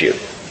grant you.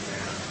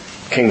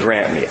 Can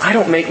grant me. I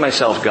don't make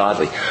myself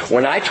godly.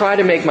 When I try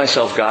to make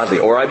myself godly,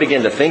 or I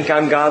begin to think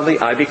I'm godly,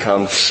 I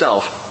become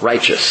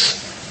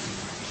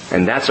self-righteous.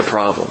 And that's a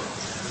problem.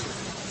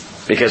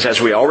 Because as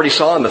we already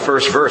saw in the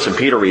first verse, and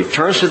Peter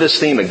returns to this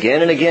theme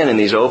again and again in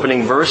these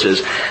opening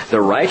verses,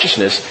 the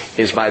righteousness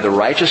is by the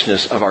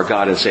righteousness of our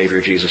God and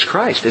Savior Jesus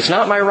Christ. It's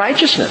not my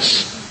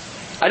righteousness.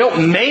 I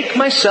don't make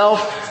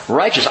myself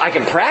righteous. I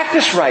can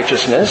practice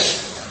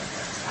righteousness.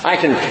 I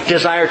can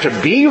desire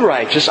to be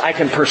righteous. I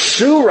can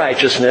pursue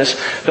righteousness.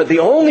 But the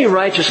only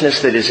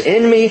righteousness that is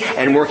in me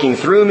and working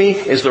through me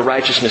is the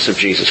righteousness of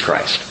Jesus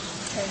Christ.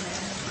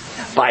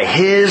 By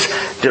His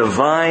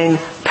divine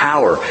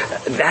power.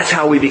 That's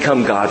how we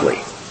become godly.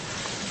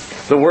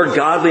 The word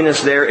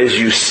godliness there is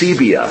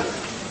eusebia.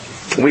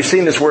 We've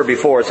seen this word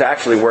before. It's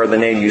actually where the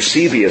name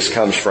Eusebius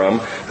comes from,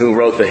 who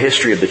wrote the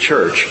history of the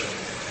church.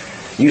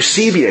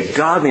 Eusebia,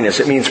 godliness.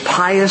 It means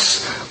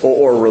pious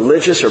or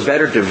religious, or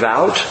better,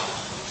 devout.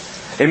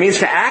 It means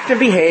to act and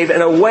behave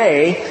in a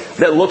way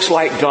that looks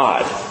like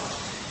God.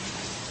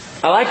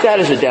 I like that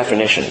as a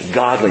definition,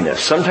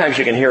 godliness. Sometimes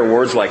you can hear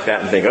words like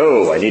that and think,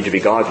 oh, I need to be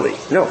godly.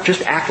 No,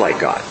 just act like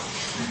God.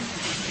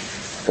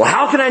 Well,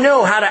 how can I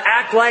know how to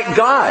act like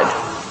God?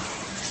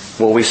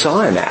 Well, we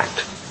saw Him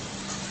act.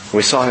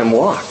 We saw Him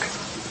walk.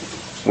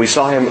 We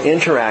saw Him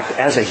interact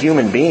as a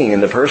human being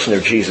in the person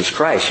of Jesus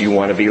Christ. You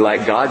want to be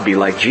like God, be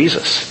like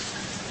Jesus.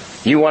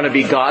 You want to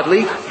be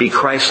godly, be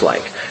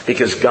Christ-like.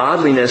 Because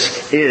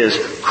godliness is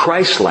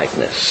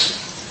Christ-likeness.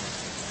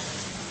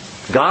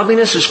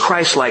 Godliness is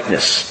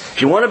Christ-likeness.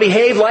 If you want to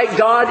behave like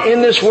God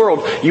in this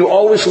world, you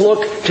always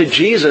look to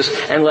Jesus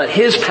and let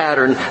His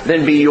pattern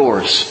then be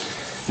yours.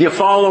 You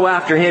follow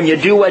after Him. You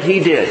do what He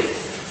did.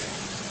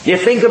 You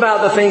think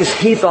about the things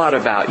He thought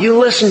about. You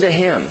listen to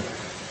Him.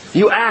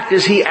 You act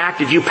as He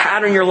acted. You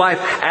pattern your life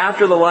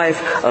after the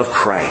life of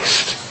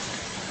Christ,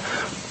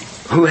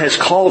 who has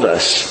called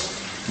us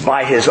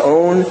by His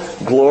own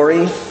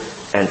glory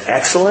and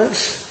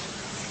excellence.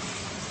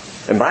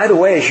 And by the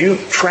way, as you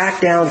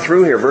track down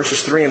through here,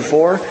 verses 3 and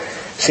 4,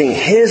 seeing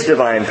His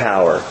divine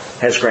power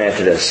has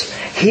granted us.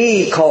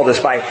 He called us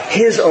by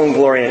His own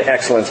glory and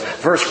excellence.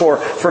 Verse 4,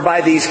 for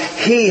by these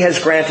He has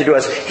granted to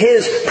us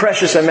His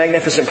precious and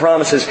magnificent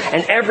promises.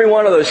 And every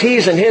one of those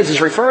He's and His is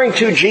referring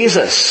to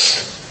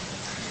Jesus.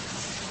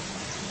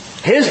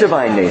 His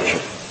divine nature.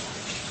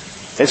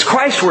 It's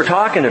Christ we're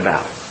talking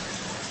about.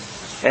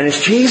 And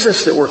it's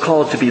Jesus that we're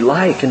called to be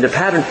like and to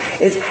pattern.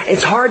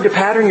 It's hard to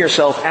pattern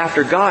yourself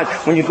after God.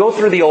 When you go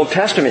through the Old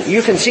Testament,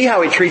 you can see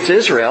how He treats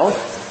Israel.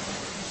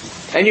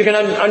 And you can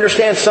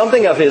understand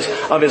something of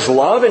His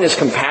love and His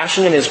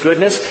compassion and His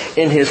goodness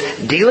in His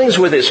dealings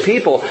with His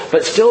people.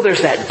 But still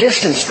there's that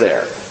distance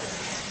there.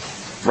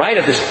 Right?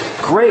 Of this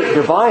great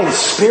divine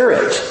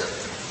Spirit.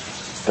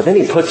 But then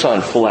He puts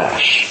on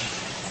flesh.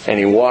 And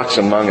He walks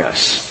among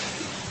us.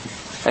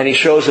 And He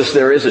shows us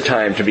there is a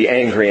time to be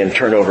angry and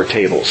turn over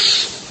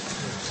tables.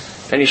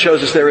 And He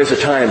shows us there is a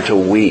time to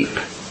weep.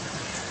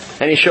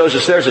 And He shows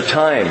us there's a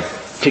time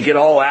to get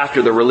all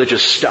after the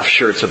religious stuffed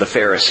shirts of the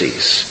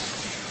Pharisees.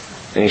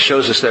 And He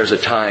shows us there's a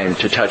time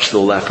to touch the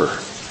leper.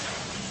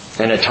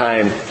 And a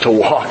time to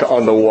walk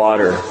on the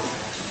water.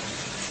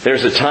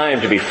 There's a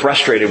time to be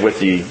frustrated with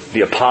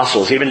the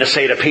apostles, even to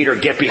say to Peter,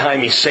 get behind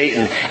me,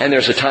 Satan. And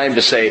there's a time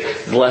to say,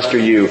 blessed are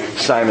you,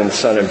 Simon,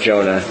 son of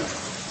Jonah.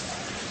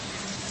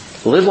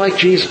 Live like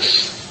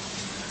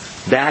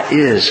Jesus. That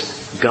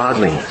is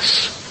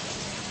godliness.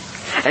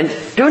 And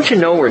don't you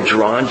know we're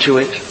drawn to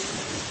it?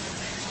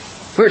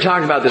 We were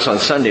talking about this on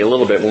Sunday a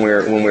little bit when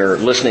we were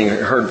listening,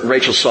 heard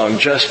Rachel's song,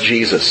 Just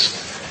Jesus.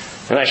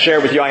 And I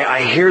shared with you,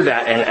 I hear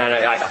that and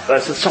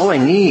that's all I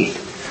need.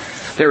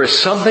 There is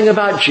something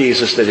about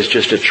Jesus that is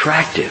just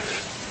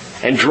attractive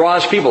and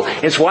draws people.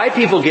 It's why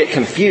people get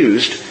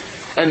confused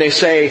and they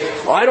say,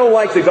 I don't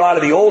like the God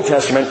of the Old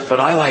Testament, but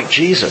I like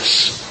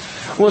Jesus.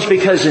 Well, it's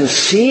because in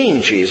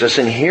seeing Jesus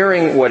and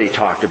hearing what He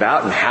talked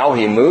about and how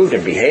He moved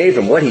and behaved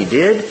and what He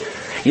did,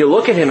 you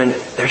look at Him and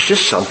there's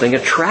just something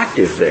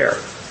attractive there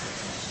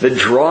that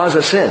draws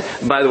us in.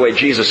 By the way,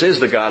 Jesus is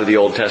the God of the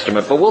Old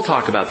Testament, but we'll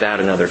talk about that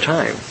another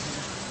time.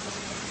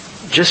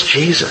 Just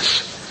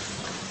Jesus.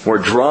 We're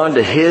drawn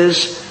to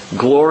His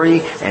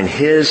glory and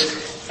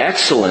His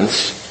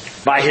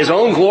excellence by His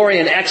own glory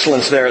and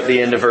excellence there at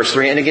the end of verse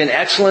 3. And again,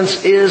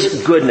 excellence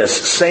is goodness.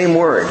 Same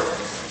word.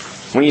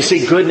 When you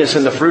see goodness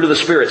in the fruit of the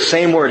Spirit,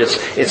 same word.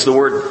 It's the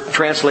word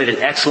translated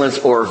excellence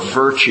or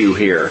virtue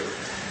here.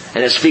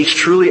 And it speaks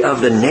truly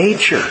of the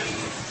nature.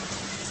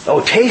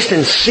 Oh, taste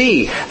and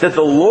see that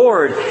the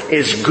Lord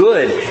is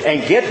good.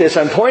 And get this,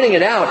 I'm pointing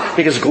it out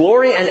because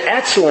glory and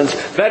excellence,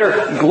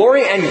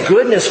 glory and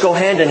goodness go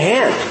hand in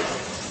hand.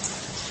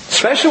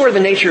 Especially where the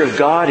nature of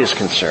God is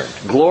concerned.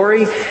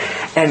 Glory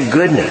and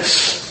goodness.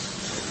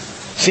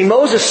 See,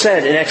 Moses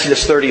said in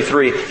Exodus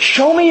 33,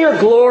 show me your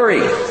glory.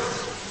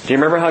 Do you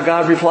remember how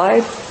God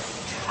replied?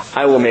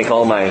 I will make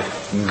all my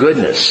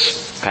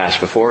goodness pass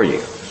before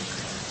you.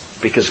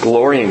 Because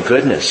glory and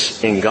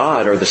goodness in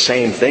God are the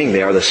same thing.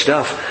 They are the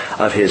stuff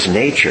of His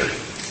nature.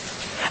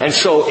 And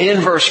so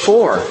in verse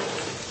 4,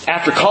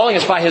 after calling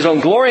us by His own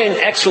glory and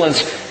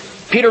excellence,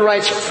 Peter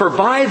writes, for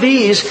by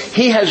these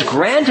He has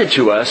granted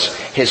to us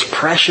His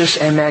precious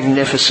and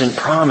magnificent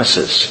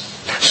promises,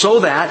 so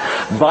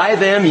that by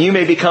them you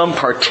may become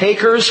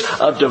partakers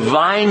of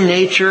divine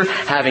nature,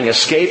 having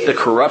escaped the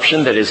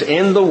corruption that is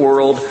in the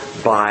world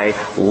by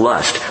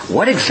lust.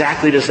 What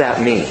exactly does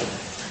that mean?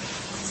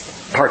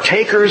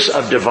 Partakers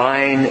of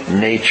divine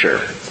nature.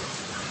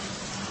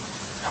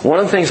 One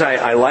of the things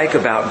I like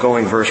about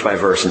going verse by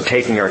verse and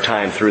taking our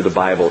time through the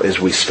Bible is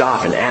we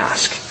stop and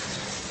ask.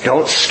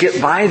 Don't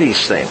skip by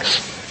these things.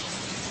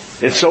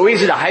 It's so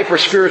easy to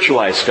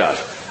hyper-spiritualize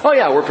stuff. Oh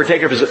yeah, we're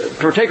partakers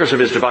of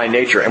His divine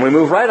nature. And we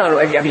move right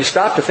on. Have you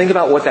stopped to think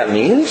about what that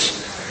means?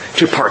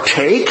 To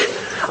partake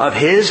of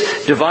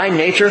His divine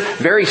nature,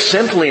 very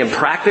simply and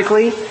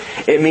practically,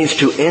 it means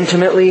to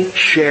intimately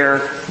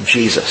share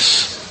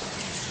Jesus.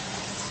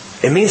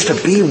 It means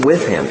to be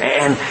with Him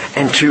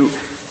and to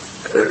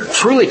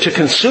truly to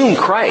consume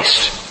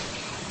Christ.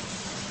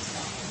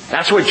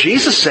 That's what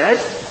Jesus said.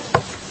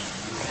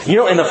 You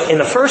know, in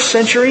the first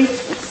century,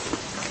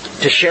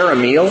 to share a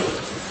meal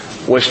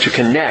was to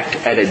connect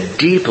at a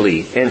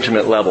deeply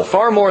intimate level.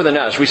 Far more than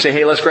us. We say,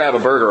 hey, let's grab a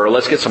burger or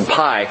let's get some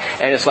pie.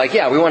 And it's like,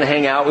 yeah, we want to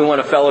hang out, we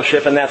want to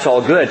fellowship, and that's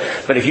all good.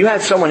 But if you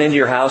had someone into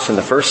your house in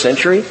the first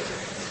century,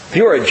 if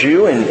you were a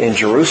Jew in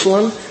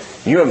Jerusalem,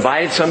 you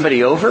invited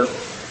somebody over,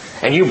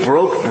 and you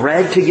broke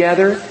bread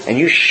together, and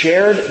you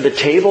shared the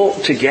table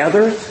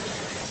together,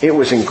 it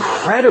was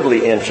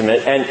incredibly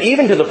intimate, and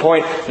even to the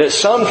point that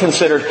some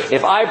considered,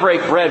 if I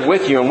break bread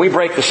with you and we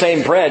break the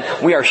same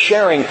bread, we are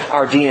sharing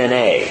our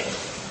DNA.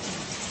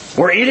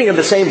 We're eating of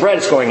the same bread.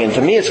 It's going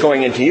into me, it's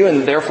going into you,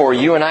 and therefore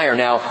you and I are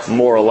now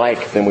more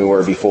alike than we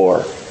were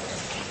before.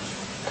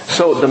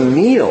 So the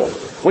meal,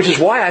 which is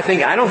why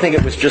I don't think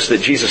it was just that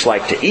Jesus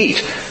liked to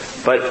eat,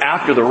 but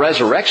after the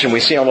resurrection,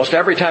 we see almost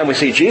every time we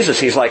see Jesus,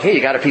 He's like, hey,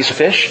 you got a piece of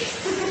fish?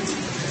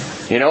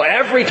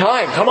 Every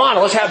time, come on,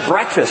 let's have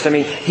breakfast. I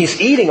mean, He's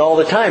eating all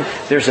the time.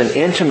 There's an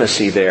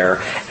intimacy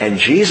there. And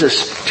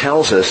Jesus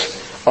tells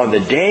us on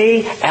the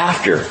day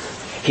after,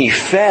 He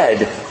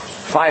fed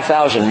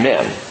 5,000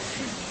 men.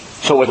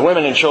 So with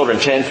women and children,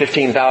 10,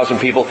 15,000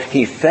 people,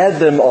 He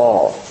fed them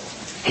all.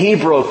 He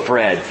broke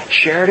bread,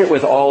 shared it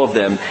with all of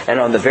them. And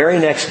on the very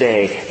next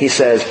day, He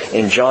says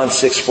in John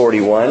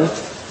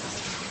 6:41,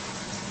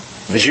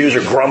 the Jews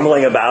are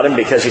grumbling about Him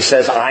because He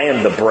says, I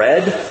am the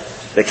bread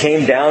that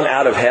came down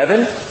out of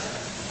heaven.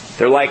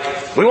 They're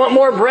like, we want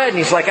more bread. And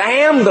He's like, I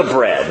am the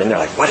bread. And they're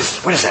like, what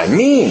does that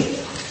mean?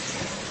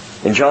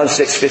 In John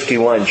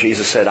 6:51,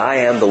 Jesus said, I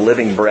am the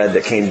living bread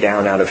that came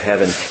down out of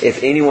heaven.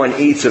 If anyone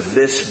eats of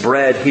this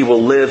bread, he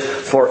will live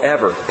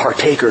forever.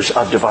 Partakers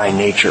of divine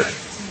nature.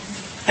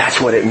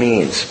 That's what it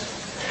means.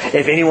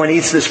 If anyone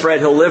eats this bread,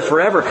 he'll live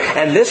forever.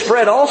 And this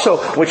bread also,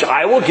 which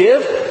I will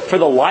give for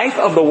the life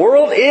of the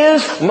world,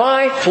 is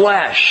my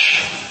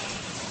flesh.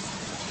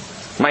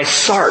 My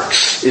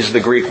sarx is the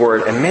Greek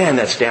word, and man,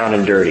 that's down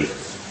and dirty.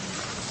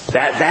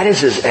 That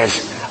is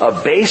as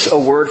a base a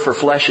word for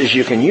flesh as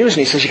you can use. And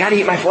He says, you got to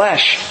eat my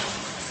flesh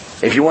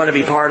if you want to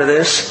be part of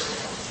this.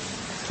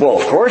 Well,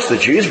 of course, the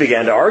Jews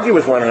began to argue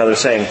with one another,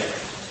 saying,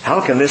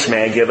 how can this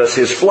man give us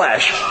his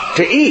flesh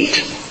to eat?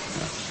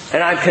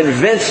 And I'm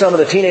convinced some of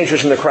the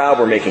teenagers in the crowd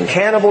were making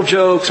cannibal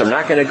jokes. I'm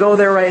not going to go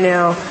there right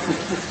now.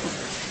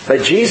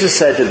 But Jesus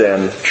said to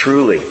them,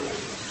 truly,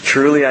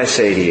 truly I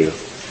say to you,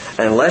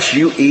 unless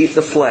you eat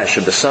the flesh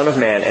of the Son of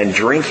Man and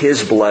drink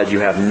His blood, you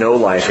have no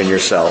life in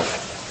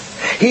yourself.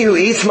 He who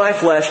eats my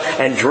flesh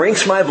and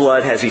drinks my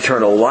blood has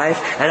eternal life,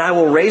 and I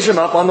will raise him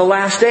up on the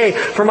last day.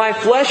 For my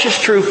flesh is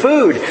true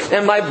food,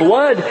 and my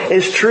blood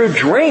is true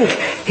drink.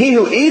 He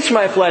who eats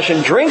my flesh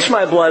and drinks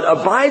my blood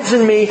abides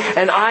in me,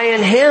 and I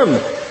in him.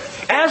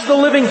 As the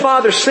living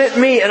Father sent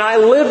me, and I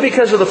live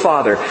because of the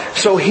Father,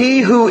 so he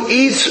who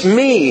eats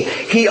me,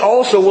 he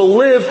also will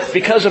live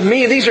because of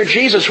me. These are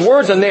Jesus'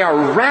 words, and they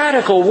are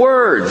radical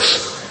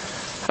words.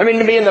 I mean,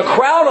 to be in the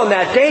crowd on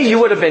that day, you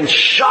would have been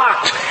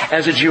shocked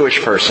as a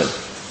Jewish person.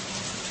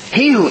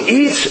 He who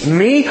eats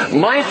me,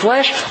 my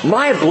flesh,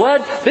 my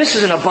blood, this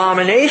is an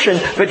abomination.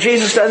 But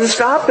Jesus doesn't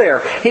stop there.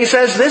 He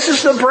says, this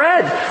is the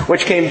bread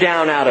which came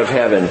down out of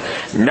heaven.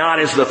 Not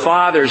as the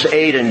fathers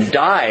ate and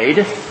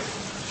died,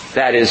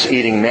 that is,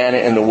 eating manna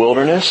in the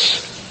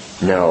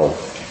wilderness. No.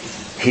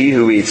 He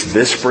who eats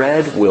this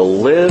bread will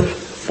live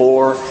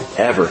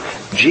forever.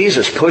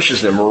 Jesus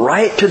pushes them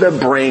right to the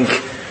brink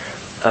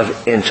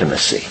of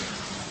intimacy.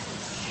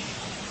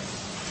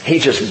 He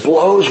just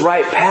blows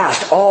right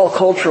past all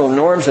cultural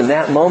norms in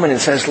that moment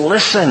and says,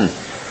 listen,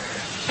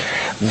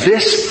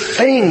 this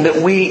thing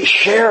that we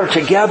share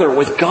together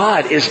with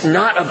God is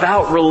not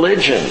about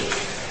religion.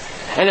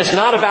 And it's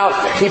not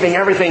about keeping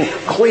everything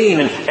clean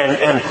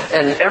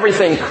and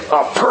everything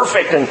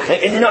perfect.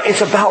 And no,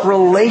 it's about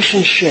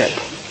relationship.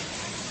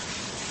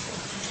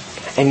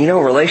 And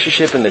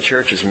relationship in the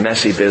church is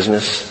messy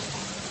business.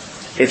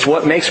 It's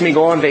what makes me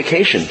go on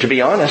vacation, to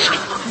be honest.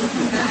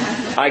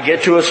 I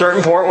get to a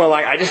certain point where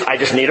I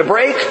just need a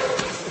break.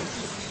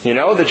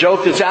 The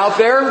joke that's out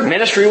there,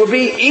 ministry would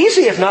be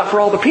easy if not for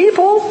all the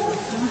people.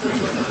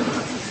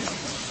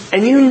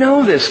 And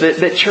this,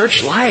 that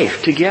church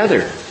life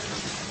together,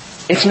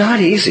 it's not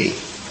easy.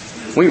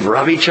 We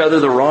rub each other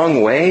the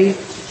wrong way.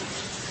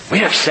 We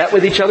get upset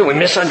with each other. We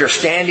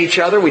misunderstand each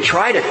other. We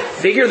try to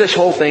figure this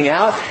whole thing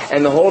out.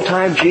 And the whole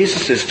time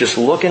Jesus is just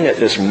looking at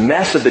this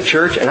mess of the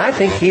church. And I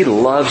think He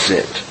loves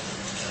it.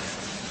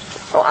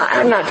 Well,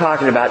 I'm not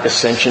talking about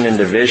dissension and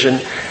division.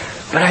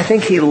 But I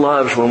think He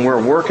loves when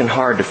we're working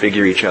hard to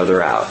figure each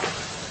other out.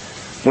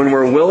 When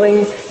we're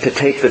willing to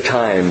take the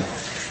time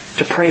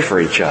to pray for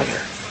each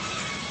other.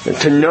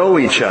 To know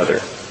each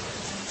other.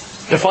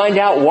 To find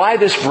out why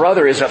this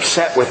brother is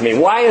upset with me.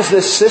 Why is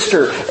this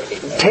sister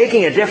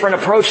taking a different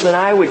approach than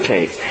I would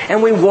take?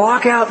 And we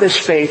walk out this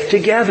faith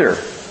together.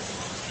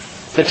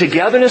 The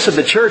togetherness of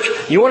the church,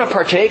 you want to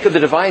partake of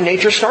the divine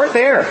nature? Start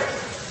there.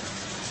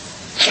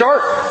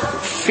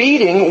 Start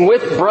feeding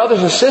with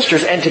brothers and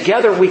sisters, and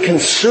together we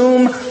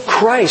consume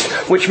Christ,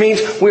 which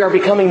means we are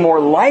becoming more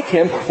like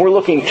Him. We're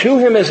looking to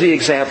Him as the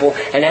example,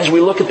 and as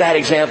we look at that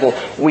example,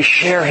 we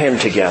share Him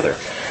together.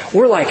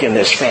 We're like in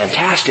this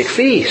fantastic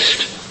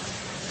feast.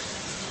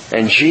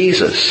 And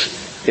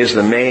Jesus is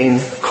the main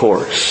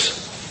course.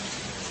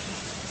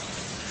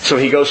 So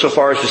he goes so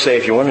far as to say,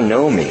 if you want to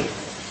know me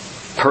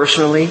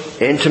personally,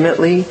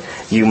 intimately,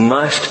 you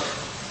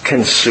must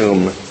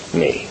consume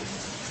me.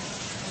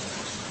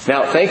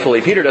 Now,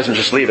 thankfully, Peter doesn't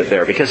just leave it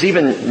there, because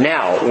even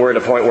now we're at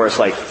a point where it's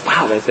like,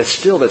 wow,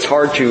 that's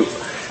hard to,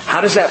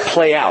 how does that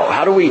play out?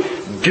 How do we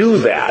do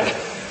that?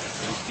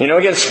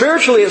 Again,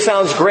 spiritually it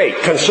sounds great.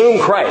 Consume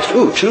Christ.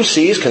 Ooh, 2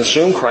 C's,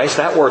 consume Christ.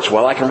 That works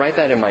well. I can write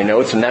that in my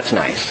notes, and that's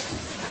nice.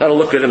 That'll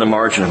look good in the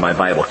margin of my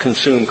Bible.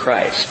 Consume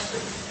Christ.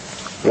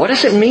 What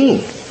does it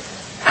mean?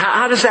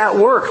 How does that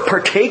work?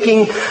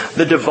 Partaking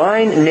the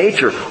divine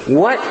nature.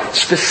 What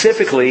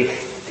specifically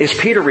is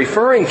Peter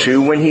referring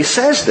to when he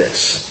says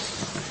this?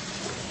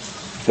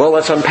 Well,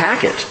 let's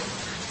unpack it.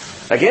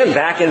 Again,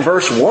 back in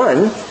verse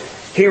 1,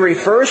 he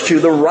refers to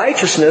the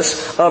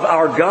righteousness of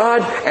our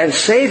God and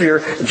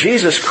Savior,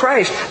 Jesus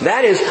Christ.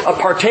 That is, a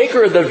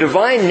partaker of the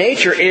divine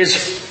nature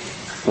is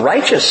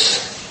righteous.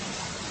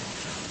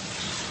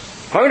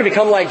 If I'm going to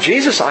become like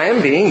Jesus, I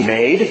am being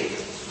made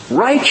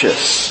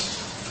righteous.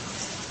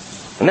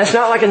 And that's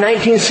not like a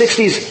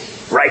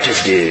 1960s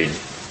righteous dude,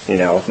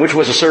 which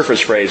was a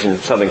surfer's phrase in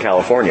Southern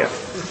California.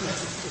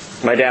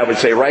 My dad would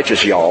say,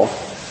 righteous, y'all.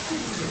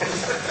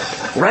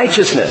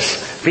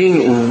 Righteousness.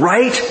 Being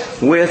right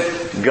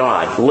with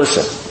God.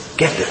 Listen,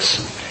 get this.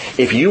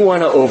 If you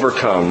want to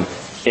overcome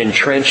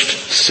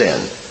entrenched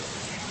sin,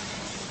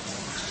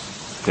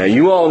 now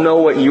you all know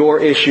what your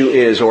issue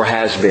is or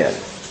has been.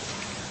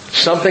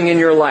 Something in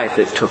your life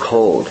that took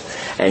hold.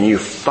 And you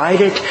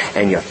fight it,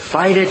 and you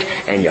fight it,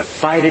 and you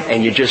fight it,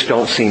 and you just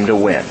don't seem to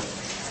win.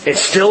 It's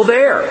still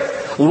there.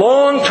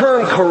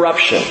 Long-term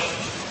corruption.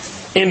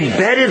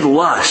 Embedded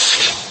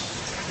lust.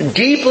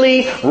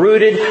 Deeply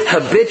rooted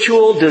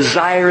habitual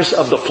desires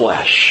of the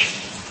flesh.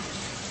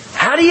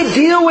 How do you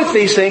deal with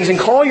these things and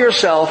call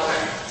yourself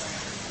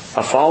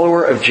a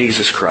follower of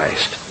Jesus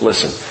Christ?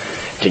 Listen,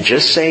 to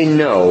just say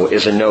no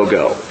is a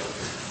no-go.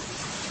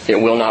 It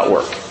will not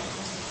work.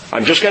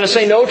 I'm just going to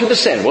say no to the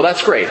sin. Well,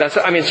 that's great.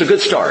 It's a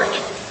good start.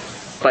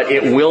 But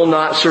it will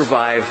not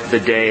survive the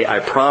day. I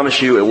promise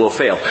you it will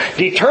fail.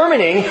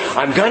 Determining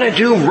I'm going to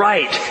do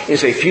right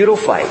is a futile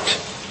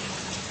fight.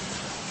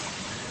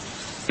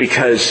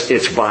 Because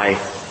it's by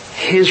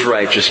His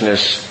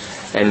righteousness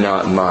and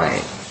not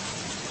mine.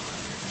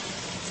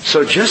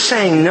 So just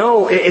saying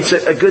no, it's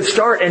a good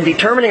start. And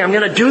determining I'm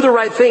going to do the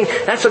right thing,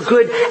 that's a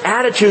good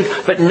attitude.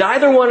 But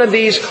neither one of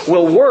these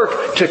will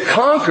work to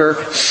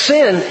conquer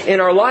sin in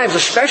our lives,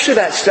 especially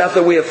that stuff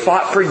that we have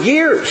fought for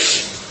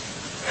years.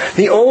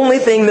 The only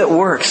thing that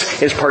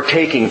works is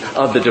partaking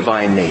of the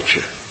divine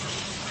nature.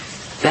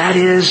 That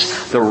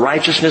is the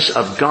righteousness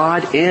of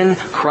God in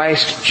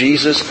Christ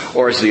Jesus,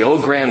 or as the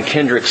old Graham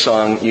Kendrick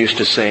song used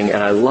to sing,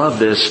 and I love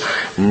this,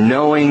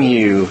 knowing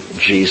you,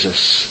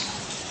 Jesus.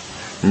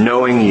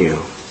 Knowing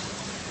you.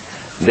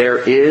 There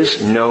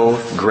is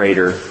no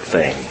greater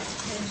thing.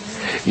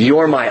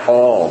 You're my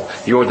all.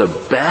 You're the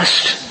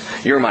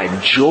best. You're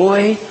my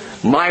joy,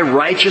 my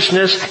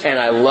righteousness, and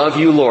I love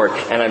you, Lord.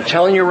 And I'm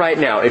telling you right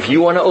now, if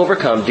you want to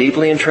overcome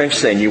deeply entrenched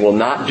sin, you will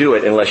not do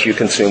it unless you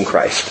consume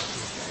Christ.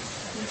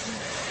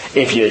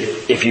 If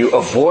you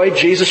avoid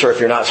Jesus, or if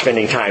you're not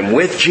spending time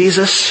with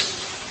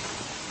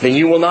Jesus, then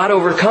you will not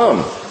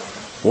overcome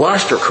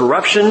lust or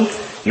corruption.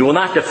 You will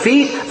not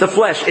defeat the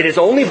flesh. It is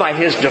only by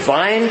His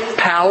divine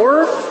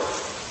power,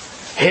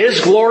 His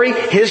glory,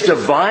 His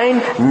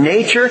divine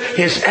nature,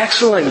 His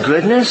excellent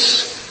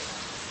goodness.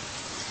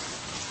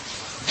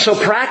 So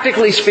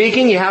practically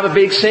speaking, you have a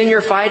big sin you're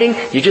fighting,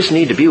 you just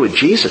need to be with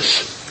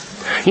Jesus.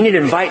 You need to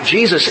invite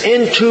Jesus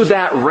into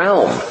that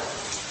realm.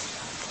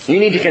 You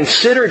need to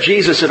consider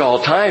Jesus at all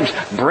times.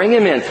 Bring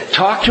Him in.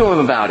 Talk to Him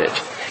about it.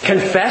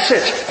 Confess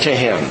it to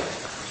Him.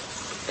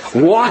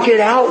 Walk it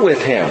out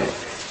with Him.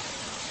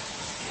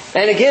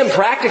 And again,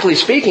 practically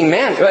speaking,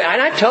 man,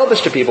 and I tell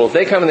this to people, if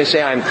they come and they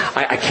say,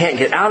 I can't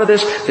get out of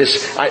this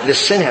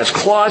sin has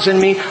claws in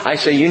me, I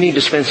say, you need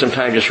to spend some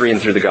time just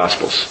reading through the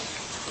Gospels.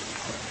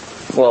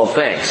 Well,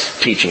 thanks,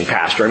 teaching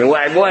pastor.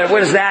 What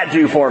does that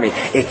do for me?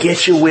 It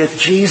gets you with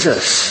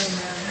Jesus.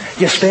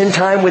 You spend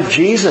time with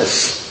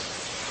Jesus.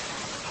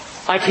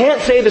 I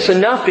can't say this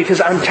enough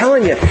because I'm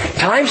telling you,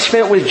 time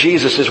spent with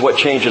Jesus is what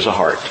changes a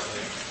heart.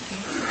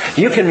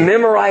 You can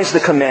memorize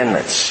the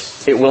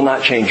commandments. It will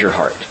not change your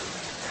heart.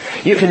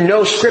 You can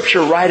know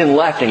Scripture right and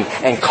left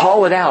and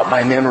call it out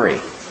by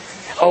memory.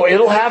 Oh,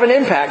 it'll have an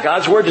impact.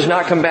 God's Word does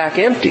not come back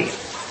empty.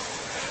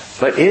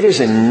 But it is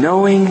in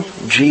knowing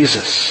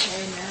Jesus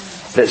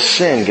that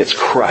sin gets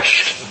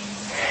crushed.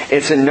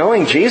 It's in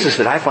knowing Jesus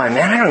that I find,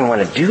 man, I don't even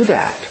want to do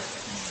that.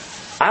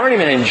 I don't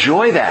even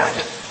enjoy that.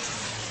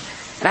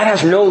 That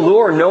has no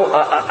lure, no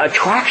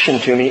attraction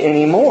to me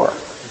anymore.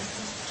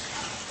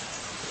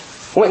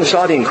 Went and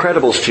saw The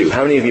Incredibles 2.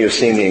 How many of you have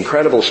seen The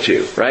Incredibles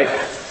 2, right?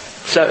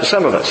 So,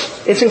 some of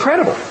us. It's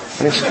incredible.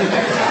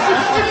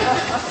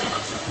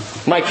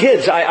 My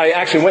kids, I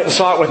actually went and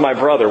saw it with my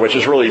brother, which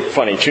is really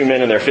funny. 2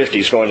 men in their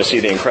 50s going to see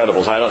The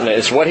Incredibles. I don't know.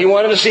 It's what he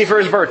wanted to see for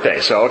his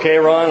birthday. So, okay,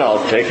 Ron,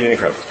 I'll take you to The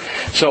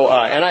Incredibles. So,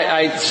 and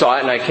I saw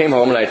it and I came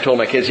home and I told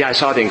my kids, yeah, I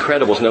saw The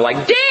Incredibles. And they're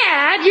like,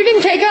 Dad, you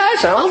didn't take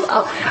us.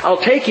 I'll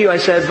take you. I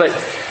said, but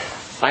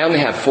I only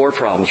have 4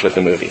 problems with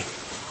the movie.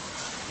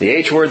 The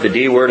H word, the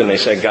D word, and they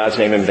said God's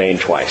name in vain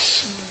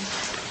twice.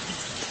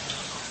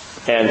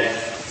 And,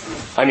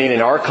 I mean,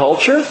 in our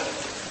culture,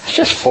 it's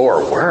just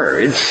 4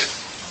 words.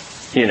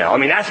 You know, I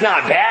mean, that's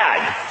not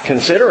bad,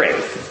 considering.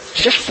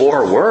 It's just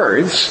 4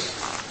 words.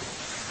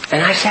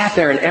 And I sat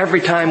there, and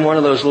every time one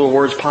of those little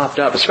words popped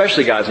up,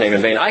 especially God's name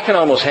in vain, I can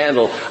almost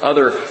handle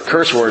other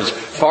curse words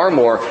far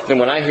more than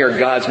when I hear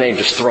God's name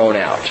just thrown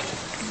out.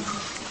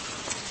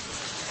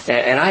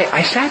 And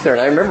I sat there,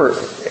 and I remember,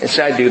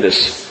 so I do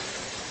this.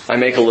 I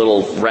make a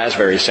little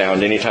raspberry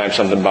sound anytime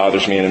something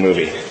bothers me in a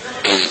movie.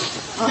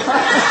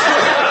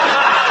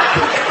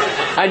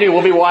 I do.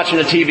 We'll be watching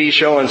a TV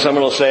show and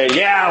someone will say,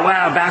 yeah,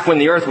 wow, back when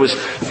the earth was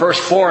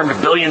first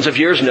formed billions of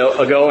years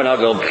ago, and I'll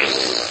go,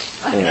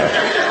 you know.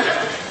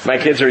 My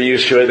kids are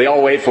used to it. They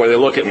all wait for it. They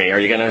look at me. Are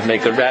you going to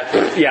make the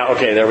rat? Yeah,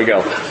 okay, there we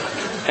go.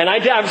 And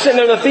I'm sitting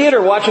there in the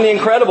theater watching The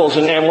Incredibles,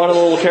 and one of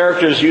the little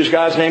characters used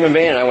God's name in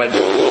vain, and I went,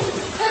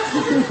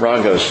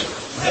 Ron goes,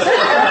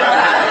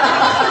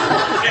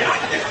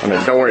 I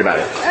mean, don't worry about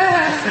it.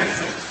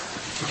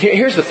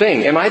 Here's the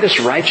thing. Am I this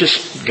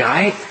righteous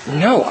guy?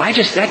 No,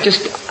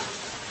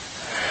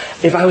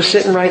 if I was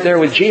sitting right there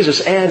with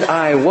Jesus, and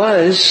I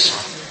was,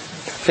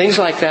 things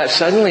like that,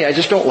 suddenly I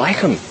just don't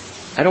like them.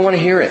 I don't want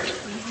to hear it.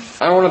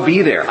 I don't want to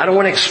be there. I don't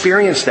want to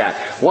experience that.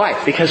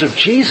 Why? Because of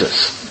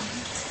Jesus.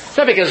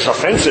 Not because it's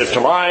offensive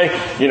to my,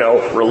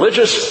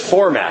 religious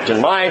format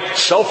and my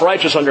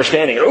self-righteous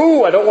understanding.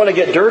 Ooh, I don't want to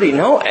get dirty.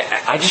 No,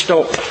 I just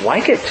don't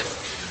like it.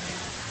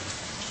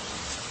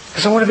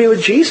 Because I want to be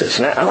with Jesus,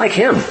 and I like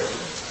Him.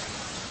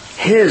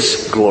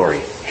 His glory,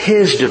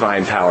 His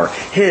divine power,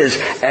 His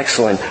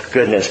excellent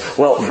goodness.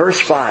 Well, verse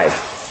 5.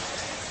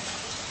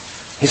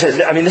 He said,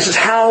 this is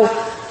how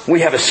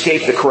we have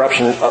escaped the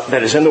corruption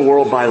that is in the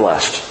world by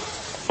lust.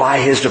 By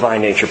His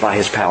divine nature, by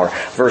His power.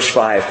 Verse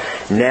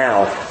 5,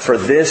 now, for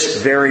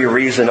this very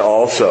reason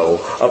also,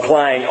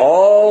 applying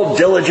all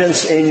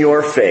diligence in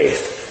your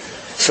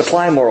faith,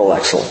 supply moral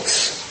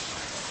excellence.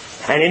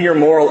 And in your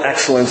moral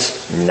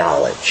excellence,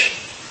 knowledge.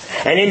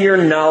 And in your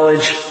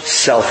knowledge,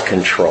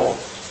 self-control.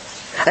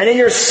 And in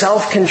your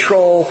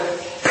self-control,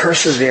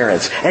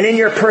 perseverance. And in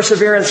your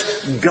perseverance,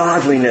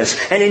 godliness.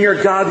 And in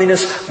your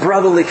godliness,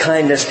 brotherly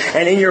kindness.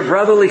 And in your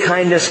brotherly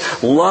kindness,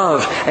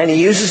 love. And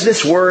he uses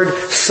this word,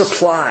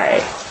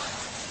 supply.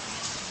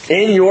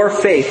 In your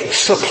faith,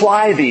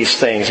 supply these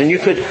things. And you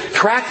could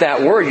track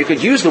that word. You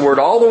could use the word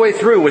all the way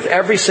through with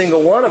every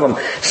single one of them.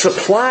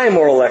 Supply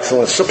moral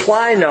excellence.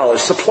 Supply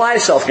knowledge. Supply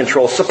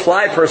self-control.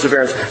 Supply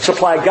perseverance.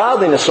 Supply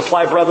godliness.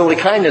 Supply brotherly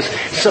kindness.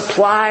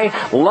 Supply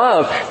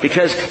love.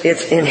 Because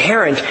it's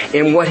inherent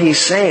in what he's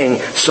saying.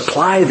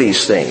 Supply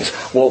these things.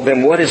 Well,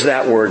 then what does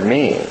that word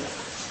mean?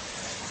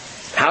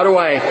 How do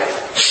I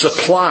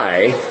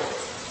supply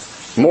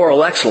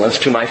moral excellence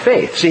to my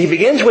faith? See, he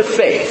begins with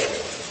faith.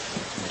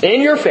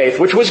 In your faith,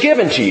 which was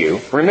given to you,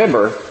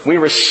 remember, we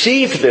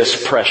received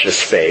this precious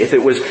faith.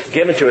 It was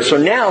given to us. So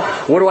now,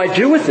 what do I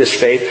do with this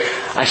faith?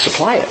 I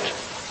supply it.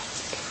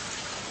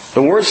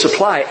 The word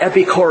supply,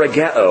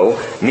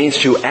 epikorageo, means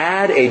to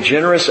add a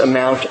generous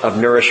amount of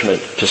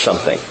nourishment to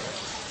something.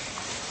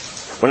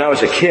 When I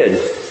was a kid,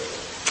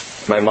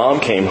 my mom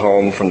came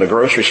home from the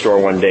grocery store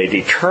one day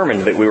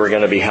determined that we were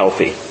going to be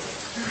healthy.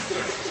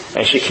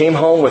 And she came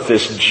home with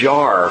this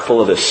jar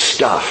full of this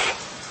stuff.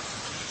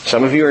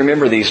 Some of you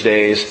remember these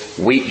days,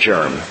 wheat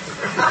germ.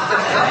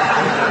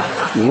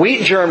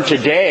 Wheat germ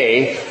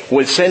today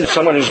would send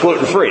someone who's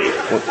gluten-free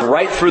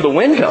right through the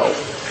window.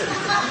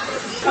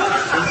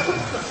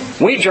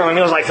 Wheat germ,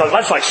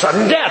 that's like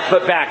sudden death.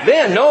 But back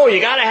then, no,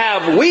 you gotta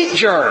have wheat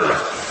germ.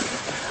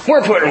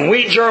 We're putting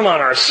wheat germ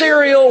on our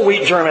cereal,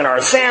 wheat germ in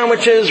our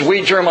sandwiches,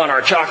 wheat germ on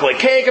our chocolate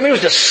cake. It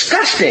was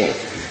disgusting.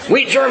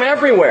 Wheat germ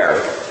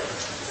everywhere.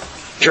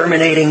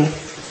 Germinating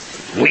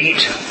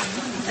wheat.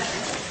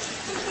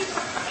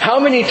 How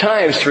many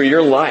times through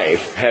your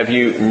life have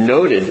you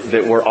noted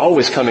that we're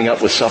always coming up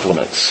with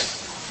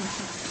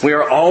supplements? We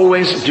are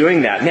always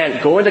doing that.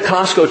 Man, go into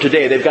Costco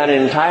today. They've got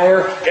an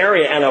entire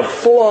area and a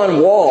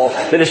full-on wall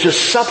that is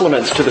just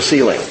supplements to the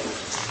ceiling.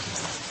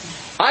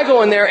 I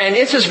go in there and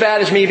it's as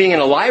bad as me being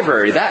in a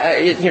library.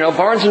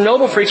 Barnes &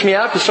 Noble freaks me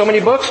out because so many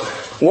books.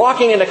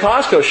 Walking into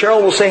Costco,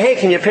 Cheryl will say, hey,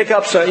 can you pick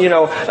up some,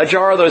 a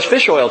jar of those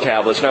fish oil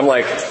tablets? And I'm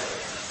like,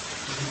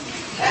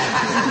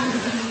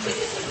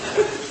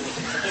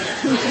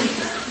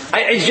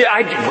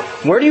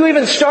 where do you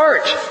even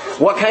start?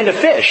 What kind of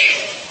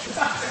fish?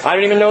 I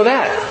don't even know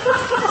that.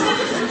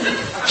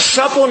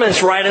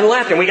 Supplements right and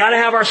left. And we got to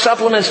have our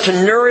supplements to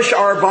nourish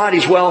our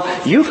bodies. Well,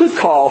 you could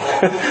call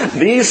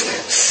these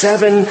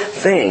 7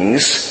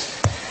 things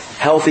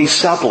healthy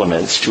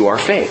supplements to our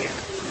faith.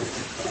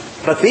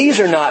 But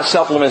these are not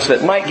supplements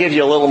that might give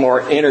you a little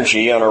more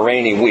energy on a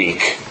rainy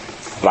week.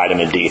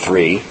 Vitamin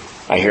D3.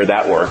 I hear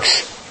that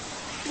works.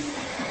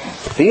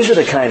 These are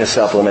the kind of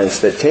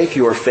supplements that take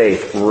your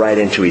faith right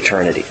into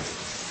eternity.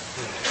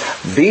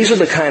 These are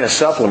the kind of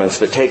supplements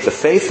that take the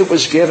faith that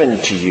was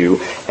given to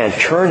you and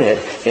turn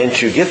it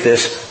into, get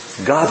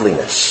this,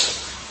 godliness.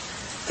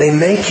 They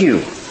make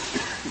you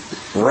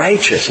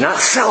righteous, not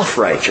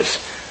self-righteous.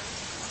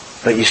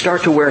 But you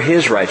start to wear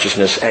His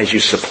righteousness as you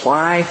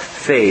supply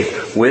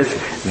faith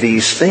with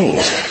these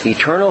things.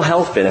 Eternal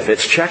health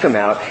benefits, check them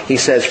out. He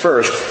says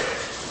first,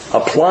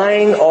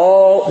 applying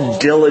all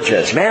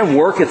diligence. Man,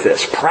 work at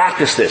this.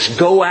 Practice this.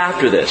 Go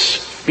after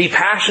this. Be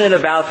passionate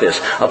about this.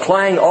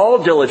 Applying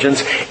all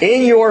diligence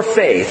in your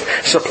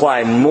faith.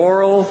 Supply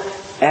moral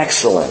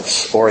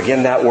excellence. Or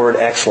again, that word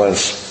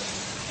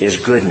excellence is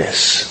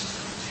goodness.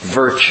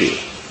 Virtue.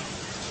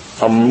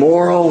 A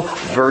moral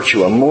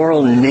virtue. A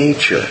moral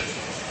nature.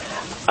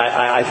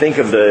 I think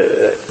of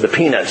the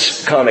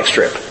Peanuts comic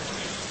strip.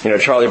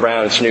 Charlie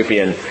Brown and Snoopy.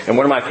 And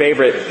one of my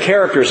favorite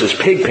characters is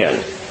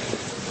Pigpen.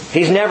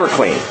 He's never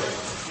clean.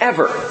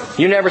 Ever.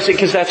 You never see,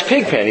 because that's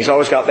Pigpen. He's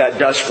always got that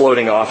dust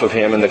floating off of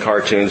him in the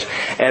cartoons.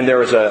 And there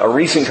was a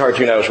recent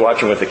cartoon I was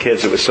watching with the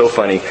kids. It was so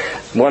funny.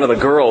 One of the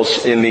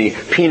girls in the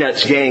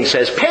Peanuts gang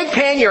says,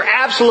 "Pigpen, you're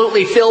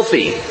absolutely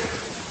filthy."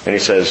 And he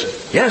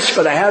says, "Yes,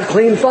 but I have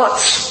clean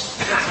thoughts."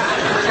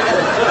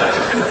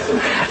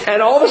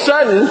 And all of a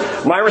sudden,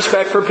 my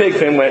respect for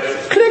Pigpen went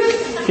click.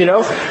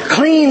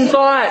 Clean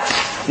thoughts,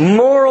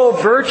 moral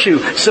virtue.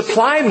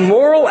 Supply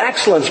moral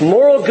excellence,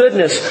 moral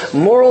goodness,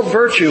 moral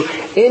virtue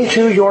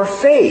into your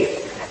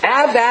faith.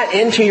 Add that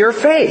into your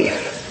faith.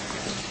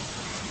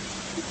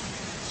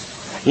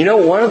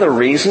 One of the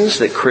reasons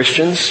that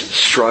Christians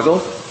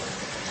struggle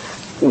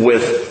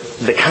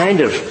with the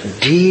kind of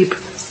deep,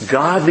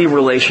 godly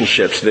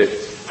relationships that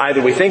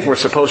either we think we're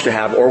supposed to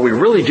have or we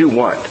really do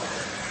want.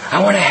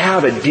 I want to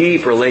have a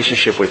deep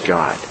relationship with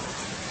God.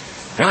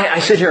 And I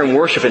sit here and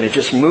worship and it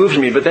just moves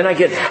me, but then I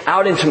get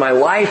out into my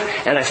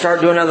life and I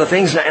start doing other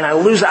things and I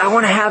lose it. I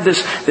want to have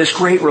this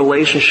great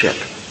relationship.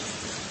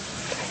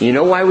 You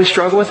know why we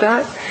struggle with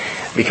that?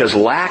 Because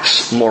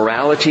lax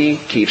morality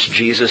keeps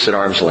Jesus at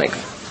arm's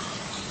length.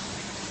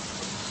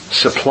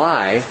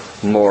 Supply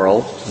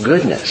moral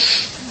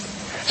goodness.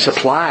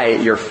 Supply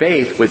your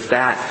faith with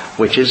that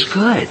which is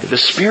good. The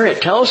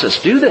Spirit tells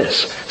us, do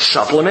this.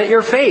 Supplement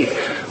your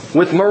faith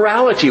with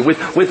morality, with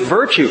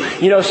virtue.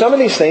 Some of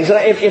these things,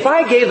 if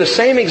I gave the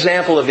same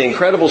example of The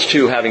Incredibles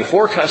 2 having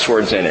 4 cuss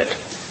words in it,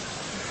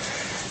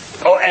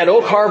 at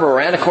Oak Harbor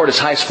or Anacortes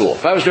High School,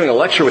 if I was doing a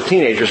lecture with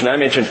teenagers and I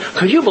mentioned,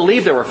 could you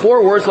believe there were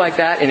 4 words like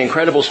that in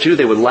Incredibles 2,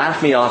 they would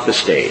laugh me off the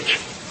stage.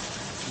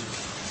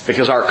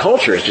 Because our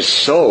culture is just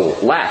so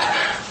lax.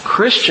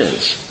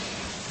 Christians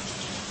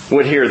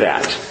would hear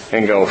that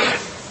and go,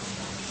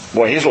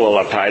 "Boy, he's a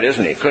little uptight,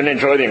 isn't he? Couldn't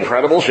enjoy The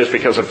Incredibles just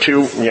because of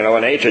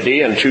an H, a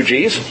D, and 2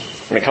 G's?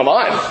 I mean, come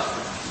on."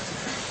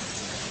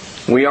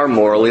 We are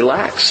morally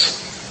lax.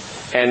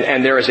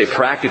 And there is a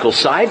practical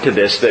side to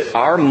this, that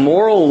our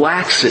moral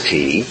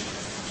laxity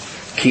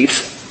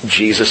keeps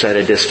Jesus at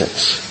a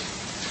distance.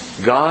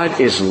 God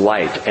is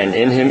light, and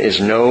in Him is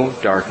no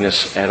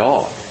darkness at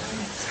all.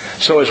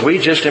 So as we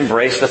just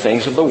embrace the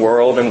things of the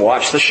world and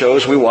watch the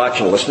shows we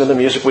watch and listen to the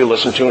music we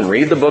listen to and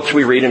read the books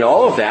we read and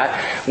all of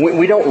that,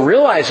 we don't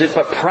realize it,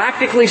 but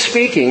practically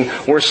speaking,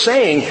 we're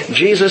saying,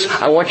 "Jesus,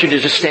 I want you to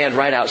just stand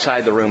right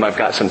outside the room. I've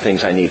got some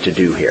things I need to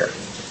do here."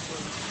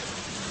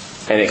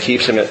 And it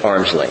keeps Him at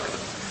arm's length.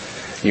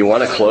 You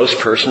want a close,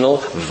 personal,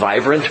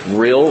 vibrant,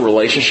 real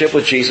relationship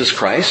with Jesus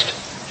Christ?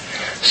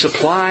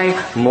 Supply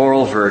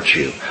moral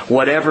virtue.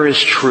 Whatever is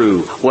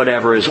true,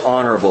 whatever is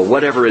honorable,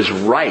 whatever is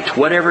right,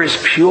 whatever is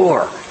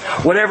pure,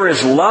 whatever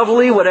is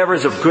lovely, whatever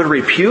is of good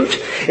repute.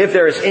 If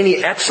there is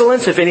any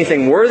excellence, if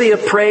anything worthy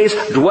of praise,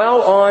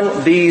 dwell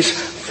on these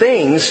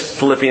things,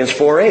 Philippians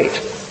 4:8.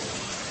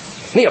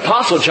 The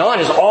Apostle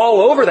John is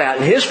all over that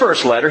in his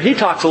first letter. He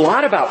talks a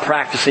lot about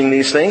practicing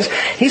these things.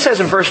 He says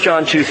in 1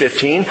 John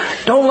 2:15,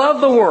 "Don't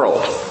love the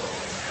world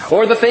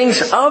or the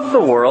things of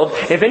the world.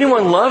 If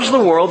anyone loves the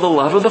world, the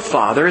love of the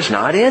Father is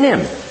not in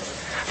him.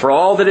 For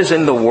all that is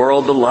in the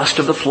world, the lust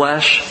of the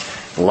flesh,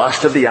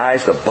 lust of the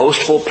eyes, the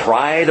boastful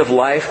pride of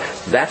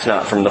life, that's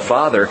not from the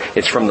Father,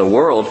 it's from the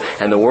world.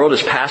 And the world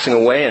is passing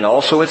away and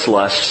also its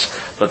lusts.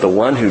 But the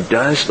one who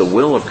does the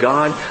will of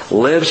God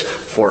lives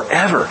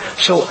forever."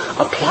 So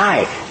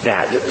apply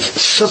that.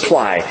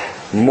 Supply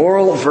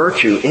moral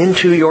virtue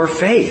into your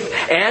faith.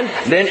 And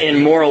then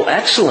in moral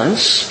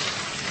excellence,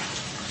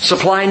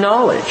 supply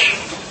knowledge.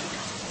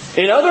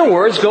 In other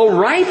words, go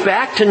right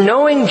back to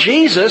knowing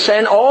Jesus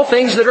and all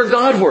things that are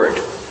Godward.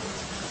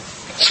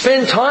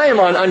 Spend time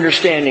on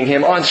understanding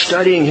Him, on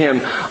studying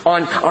Him,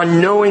 on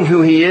knowing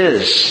who He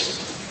is.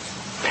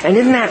 And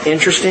isn't that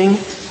interesting?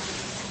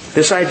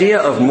 This idea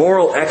of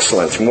moral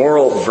excellence,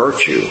 moral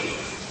virtue,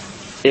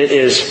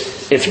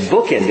 it's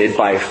bookended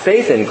by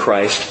faith in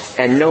Christ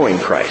and knowing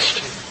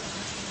Christ.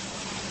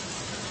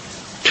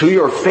 To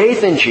your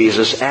faith in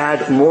Jesus,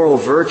 add moral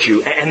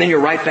virtue, and then you're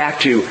right back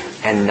to,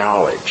 and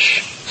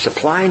knowledge.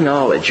 Supply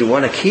knowledge. You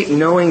want to keep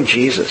knowing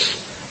Jesus.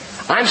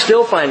 I'm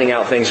still finding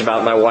out things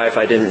about my wife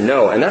I didn't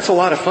know, and that's a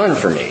lot of fun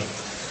for me.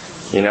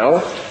 You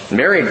know,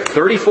 married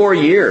 34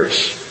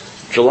 years,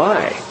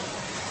 July.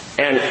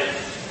 And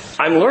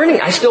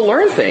I still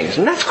learn things,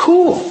 and that's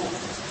cool.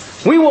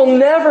 We will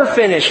never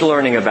finish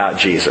learning about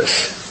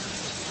Jesus.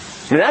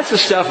 I mean, that's the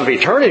stuff of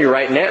eternity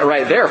right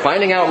there,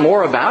 finding out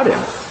more about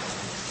Him.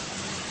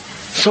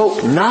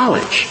 So,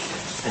 knowledge.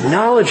 The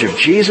knowledge of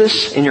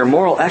Jesus in your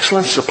moral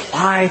excellence,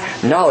 supply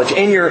knowledge.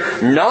 In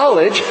your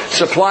knowledge,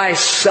 supply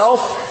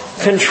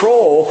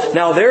self-control.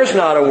 Now, there's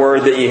not a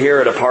word that you hear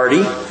at a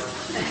party.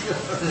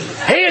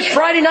 Hey, it's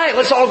Friday night.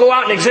 Let's all go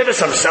out and exhibit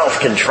some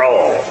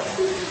self-control.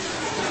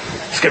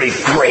 It's going to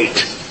be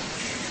great.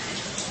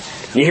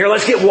 You hear,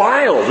 let's get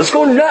wild. Let's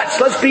go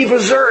nuts. Let's be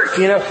berserk.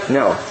 You know,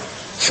 no.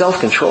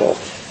 Self-control.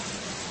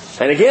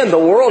 And again, the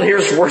world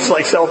hears words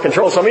like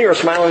self-control. Some of you are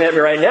smiling at me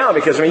right now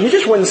because, you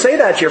just wouldn't say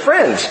that to your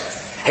friends.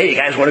 Hey, you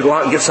guys want to go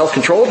out and get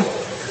self-controlled?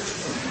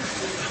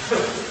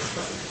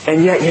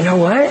 And yet, you know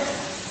what?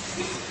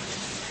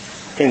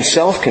 In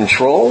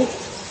self-control,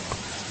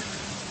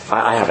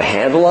 I have a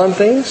handle on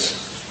things.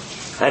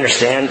 I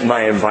understand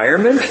my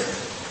environment.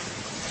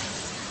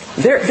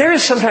 There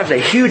is sometimes a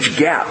huge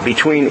gap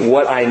between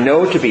what I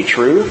know to be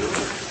true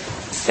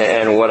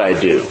and what I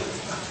do.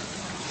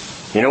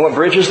 You know what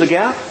bridges the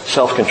gap?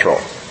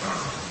 Self-control.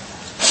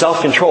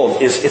 Self-control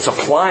it's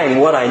applying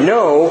what I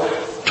know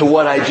to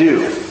what I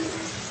do.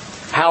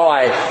 How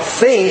I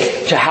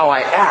think to how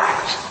I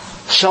act.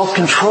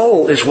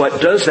 Self-control is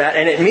what does that,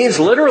 and it means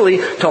literally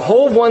to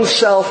hold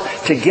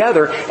oneself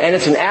together, and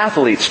it's an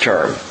athlete's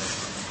term.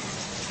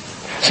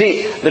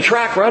 See, the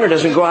track runner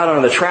doesn't go out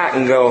on the track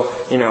and go,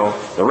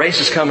 the race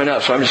is coming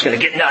up, so I'm just going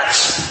to get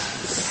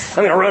nuts.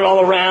 I'm going to run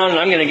all around, and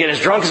I'm going to get as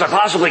drunk as I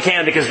possibly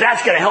can because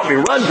that's going to help me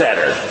run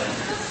better.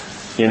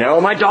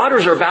 My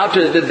daughters are about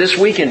to, this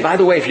weekend, by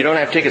the way, if you don't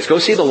have tickets, go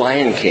see The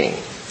Lion King.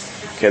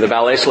 Okay, the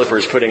Ballet Slipper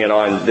is putting it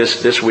on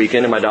this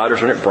weekend, and my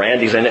daughters are in it,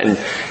 Brandy's in it, and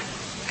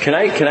can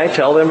I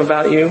tell them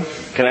about you?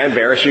 Can I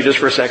embarrass you just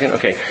for a second?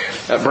 Okay,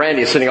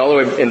 Brandy is sitting all the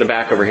way in the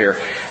back over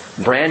here.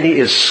 Brandy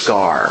is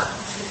Scar.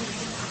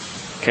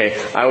 Okay,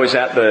 I was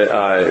at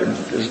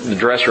the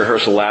dress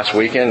rehearsal last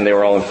weekend, and they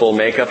were all in full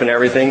makeup and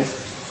everything.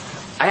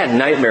 I had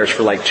nightmares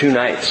for like 2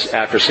 nights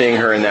after seeing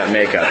her in that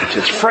makeup.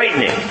 It's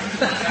frightening.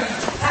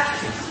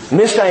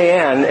 Miss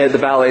Diane at the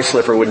Ballet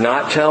Slipper would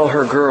not tell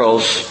her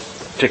girls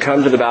to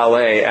come to the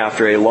ballet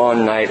after a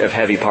long night of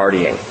heavy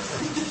partying.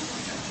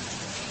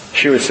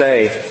 She would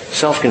say,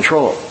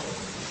 self-control.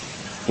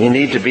 You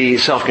need to be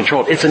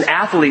self-controlled. It's an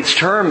athlete's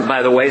term,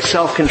 by the way,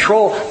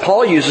 self-control.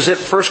 Paul uses it,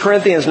 1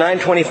 Corinthians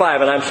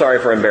 9:25, and I'm sorry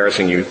for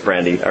embarrassing you,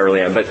 Brandy,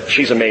 early on, but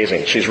she's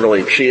amazing.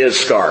 She is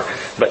Scar,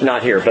 but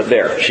not here, but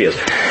there she is.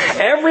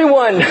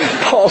 Everyone,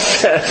 Paul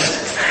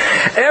says,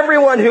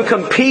 everyone who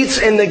competes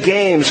in the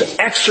games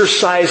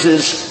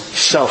exercises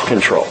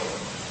self-control.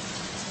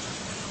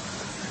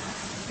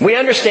 We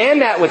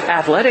understand that with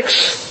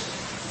athletics.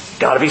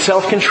 Got to be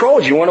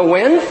self-controlled. You want to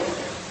win?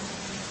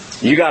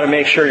 You got to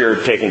make sure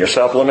you're taking your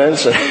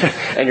supplements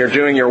and you're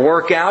doing your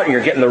workout and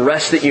you're getting the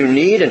rest that you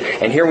need.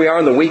 And here we are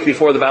in the week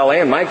before the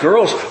ballet, and my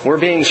girls, we're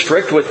being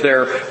strict with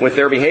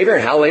their behavior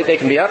and how late they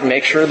can be up and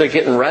make sure they're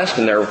getting rest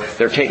and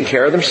they're taking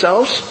care of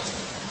themselves.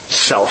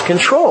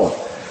 Self-control.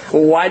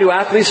 Well, why do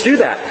athletes do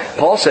that?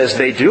 Paul says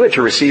they do it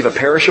to receive a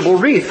perishable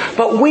wreath,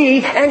 but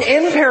we an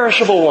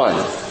imperishable one.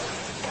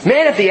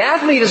 Man, if the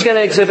athlete is going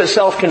to exhibit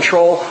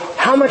self-control,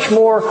 how much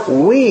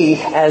more we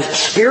as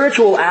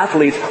spiritual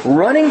athletes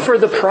running for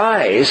the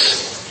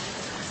prize,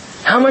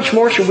 how much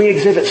more should we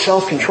exhibit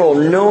self-control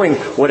knowing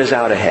what is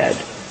out ahead?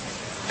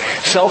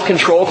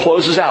 Self-control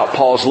closes out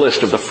Paul's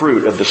list of the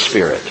fruit of the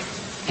Spirit.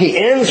 He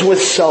ends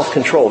with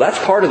self-control.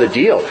 That's part of the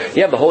deal.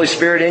 You have the Holy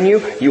Spirit in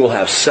you, you will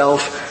have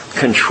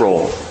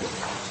self-control.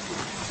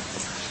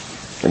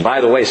 And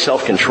by the way,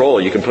 self-control,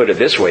 you can put it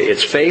this way.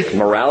 It's faith,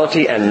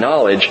 morality, and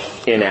knowledge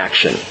in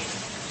action.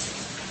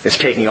 It's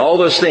taking all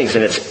those things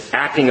and it's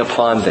acting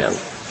upon them.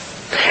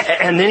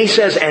 And then he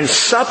says, and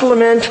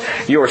supplement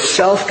your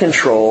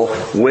self-control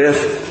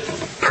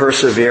with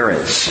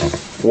perseverance.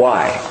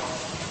 Why?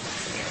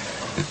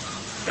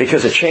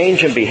 Because a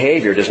change in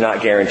behavior does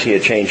not guarantee a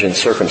change in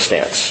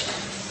circumstance.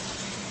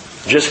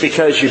 Just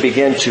because you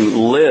begin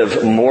to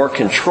live more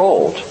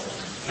controlled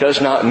does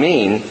not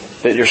mean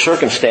that your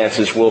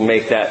circumstances will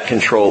make that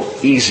control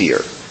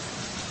easier.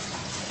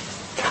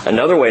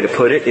 Another way to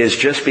put it is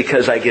just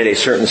because I get a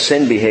certain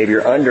sin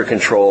behavior under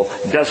control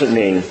doesn't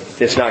mean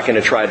it's not going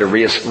to try to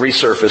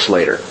resurface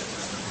later.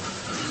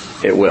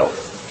 It will.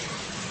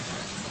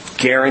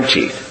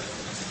 Guaranteed.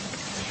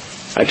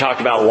 I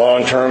talked about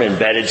long-term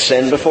embedded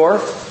sin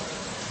before.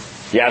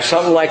 You have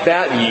something like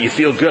that, you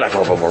feel good. I've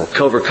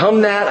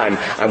overcome that.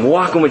 I'm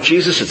walking with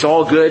Jesus. It's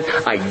all good.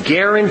 I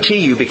guarantee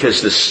you,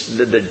 because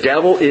the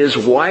devil is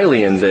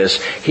wily in this,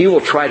 he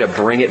will try to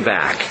bring it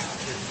back.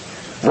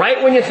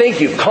 Right when you think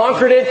you've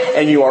conquered it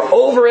and you are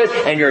over it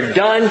and you're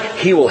done,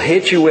 he will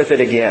hit you with it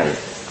again.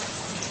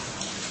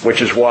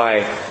 Which is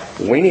why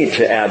we need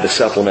to add the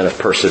supplement of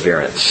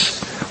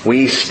perseverance.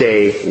 We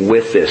stay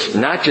with this,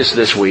 not just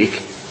this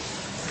week,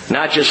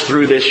 Not just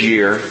through this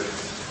year,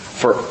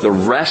 for the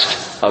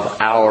rest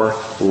of our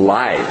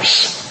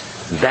lives.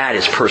 That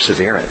is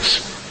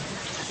perseverance.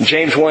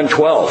 James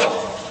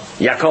 1:12.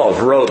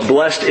 Yaakov wrote,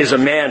 "Blessed is a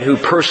man who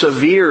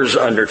perseveres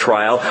under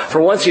trial,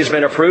 for once he has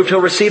been approved, he'll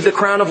receive the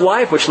crown of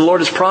life, which the Lord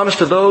has promised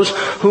to those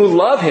who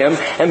love him."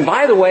 And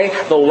by the way,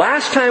 the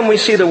last time we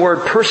see the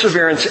word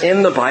perseverance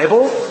in the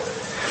Bible,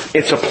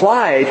 it's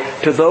applied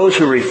to those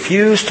who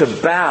refuse to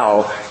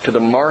bow to the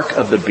mark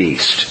of the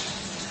beast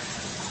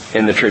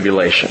in the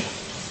tribulation.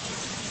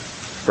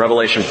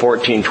 Revelation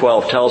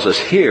 14:12 tells us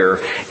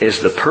here is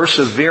the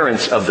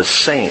perseverance of the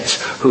saints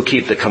who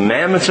keep the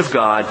commandments of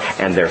God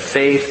and their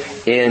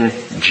faith in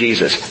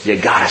Jesus. You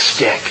gotta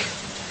stick.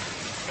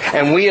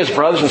 And we as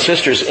brothers and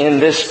sisters in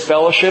this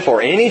fellowship or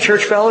any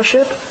church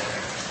fellowship,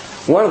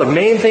 one of the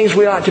main things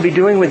we ought to be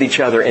doing with each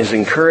other is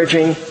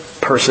encouraging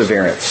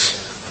perseverance.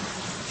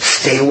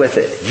 Stay with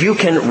it. You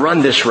can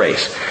run this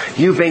race.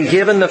 You've been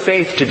given the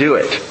faith to do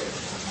it.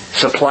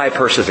 Supply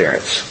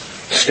perseverance.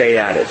 Stay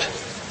at it.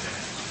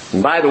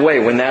 And by the way,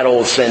 when that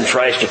old sin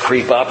tries to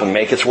creep up and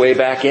make its way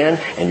back in,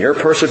 and you're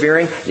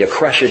persevering, you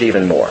crush it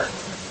even more.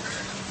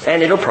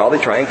 And it'll probably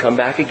try and come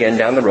back again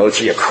down the road,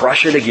 so you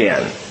crush it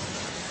again.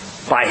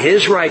 By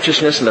His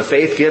righteousness and the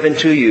faith given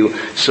to you,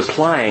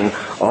 supplying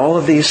all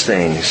of these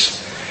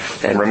things.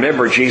 And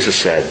remember, Jesus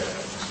said,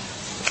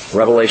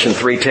 Revelation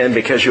 3:10,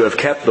 "Because you have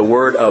kept the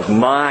word of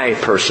my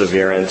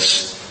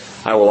perseverance,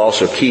 I will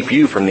also keep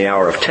you from the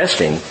hour of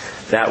testing,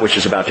 that which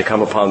is about to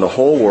come upon the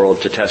whole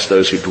world to test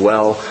those who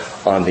dwell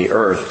on the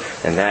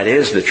earth." And that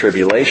is the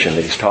tribulation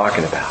that He's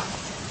talking about.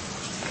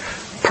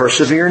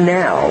 Persevere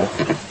now,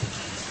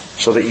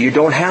 so that you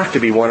don't have to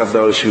be one of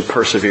those who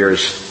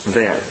perseveres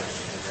then,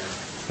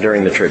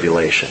 during the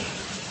tribulation.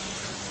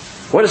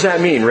 What does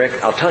that mean,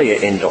 Rick? I'll tell you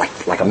in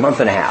like a month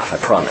and a half, I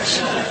promise.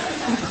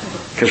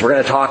 Because we're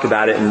going to talk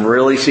about it and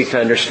really seek to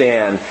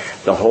understand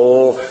the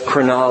whole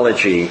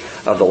chronology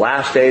of the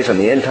last days and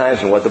the end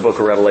times and what the book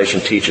of Revelation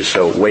teaches.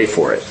 So wait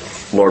for it,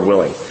 Lord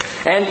willing.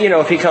 And,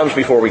 if He comes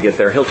before we get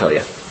there, He'll tell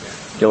you.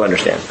 You'll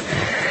understand.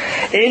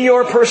 In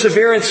your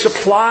perseverance,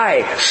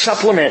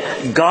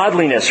 supplement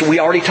godliness. We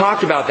already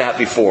talked about that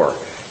before.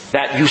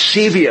 That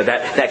eusebia,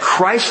 that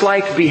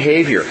Christ-like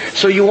behavior.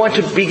 So you want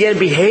to begin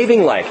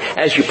behaving like.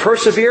 As you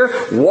persevere,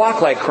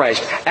 walk like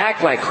Christ,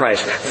 act like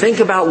Christ. Think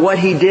about what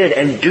He did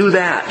and do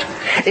that.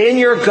 In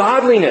your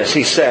godliness,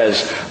 he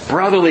says,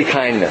 brotherly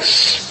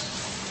kindness.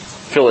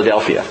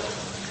 Philadelphia.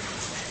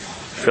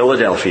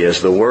 Philadelphia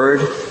is the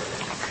word.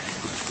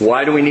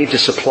 Why do we need to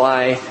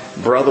supply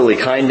brotherly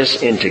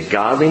kindness into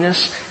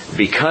godliness?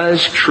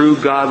 Because true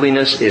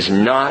godliness is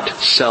not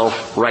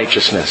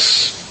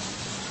self-righteousness.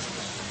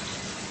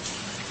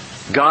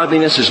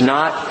 Godliness is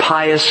not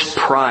pious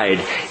pride.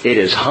 It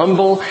is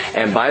humble.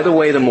 And by the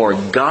way, the more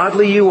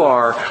godly you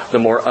are, the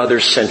more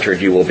other-centered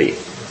you will be.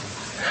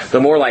 The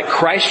more like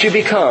Christ you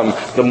become,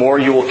 the more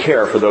you will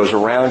care for those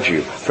around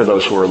you. For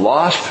those who are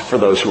lost, for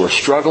those who are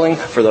struggling,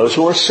 for those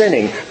who are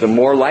sinning. The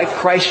more like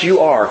Christ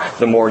you are,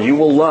 the more you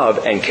will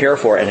love and care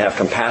for and have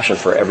compassion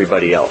for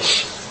everybody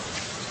else.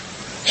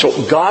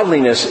 So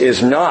godliness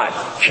is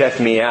not, check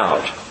me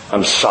out,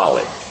 I'm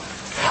solid,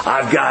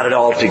 I've got it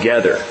all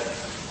together.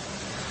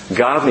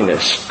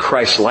 Godliness,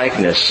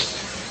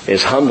 Christ-likeness,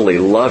 is humbly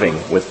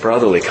loving with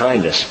brotherly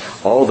kindness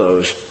all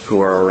those who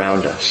are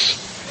around us.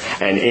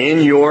 And in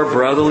your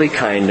brotherly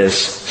kindness,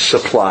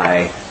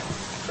 supply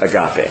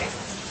agape.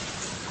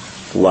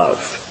 Love.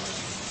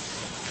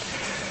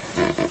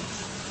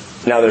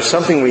 Now there's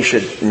something we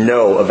should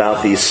know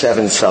about these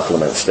 7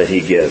 supplements that He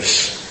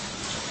gives.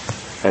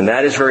 And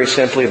that is very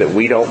simply that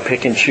we don't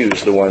pick and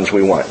choose the ones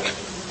we want.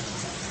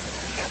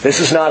 This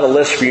is not a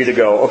list for you to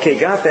go, okay,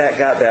 got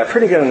that,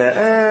 pretty good on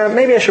that.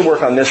 Maybe I should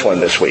work on this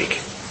one this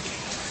week.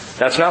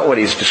 That's not what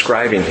He's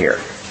describing here.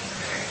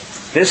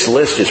 This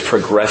list is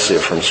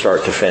progressive from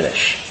start to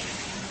finish.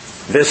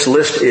 This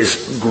list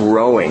is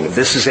growing.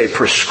 This is a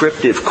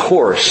prescriptive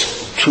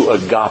course to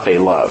agape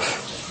love.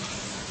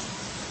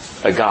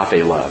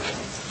 Agape love.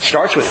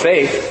 Starts with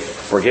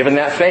faith. We're given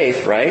that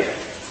faith, right?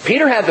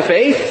 Peter had the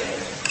faith.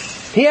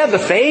 He had the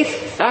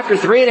faith after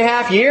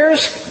 3.5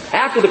 years,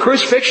 after the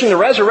crucifixion, the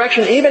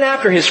resurrection, even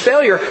after his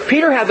failure.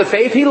 Peter had the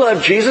faith. He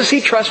loved Jesus. He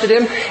trusted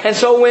Him. And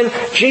so when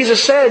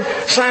Jesus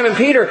said, Simon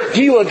Peter,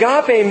 do you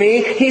agape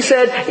me? He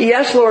said,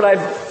 yes, Lord, I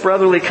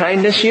brotherly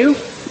kindness you.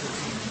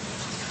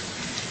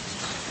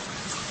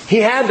 He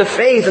had the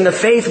faith, and the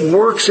faith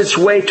works its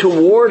way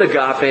toward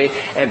agape,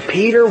 and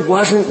Peter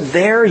wasn't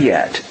there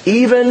yet.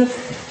 Even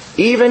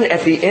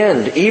at the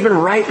end, even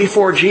right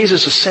before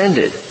Jesus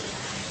ascended,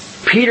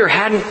 Peter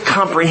hadn't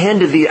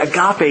comprehended the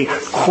agape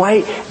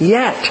quite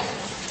yet.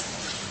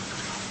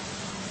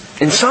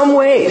 In some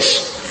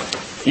ways,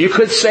 you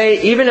could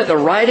say, even at the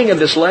writing of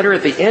this letter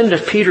at the end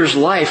of Peter's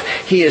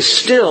life, he is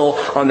still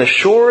on the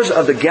shores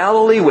of the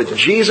Galilee with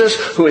Jesus,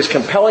 who is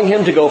compelling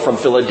him to go from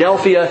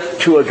Philadelphia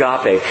to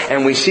agape.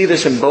 And we see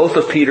this in both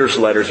of Peter's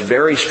letters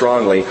very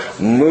strongly.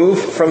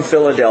 Move from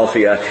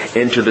Philadelphia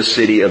into the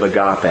city of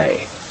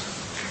agape.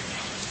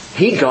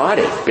 He got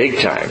it big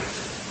time.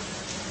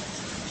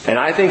 And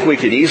I think we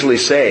could easily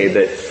say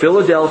that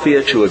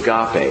Philadelphia to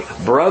agape,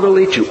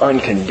 brotherly to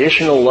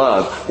unconditional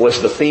love,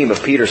 was the theme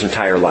of Peter's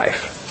entire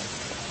life.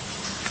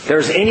 If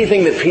there's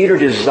anything that Peter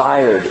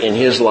desired in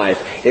his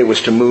life, it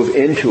was to move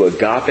into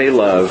agape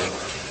love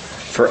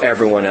for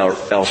everyone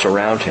else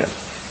around him.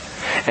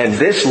 And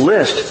this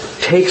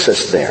list takes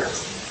us there.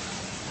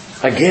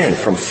 Again,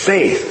 from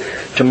faith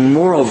to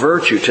moral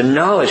virtue, to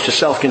knowledge, to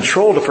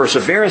self-control, to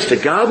perseverance, to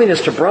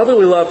godliness, to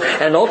brotherly love,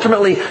 and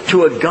ultimately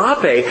to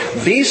agape.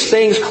 These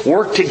things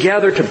work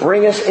together to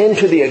bring us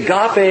into the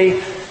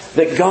agape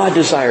that God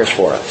desires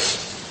for us.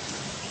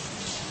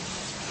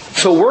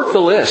 So work the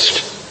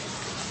list.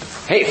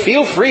 Hey,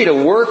 feel free to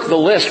work the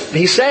list.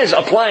 He says,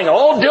 applying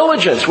all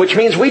diligence, which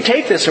means we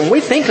take this and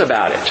we think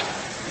about it.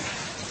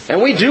 And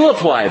we do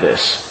apply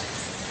this.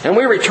 And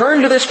we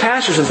return to this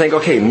passage and think,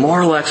 okay,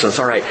 moral excellence.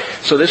 All right,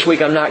 so this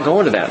week I'm not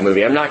going to that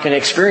movie. I'm not going to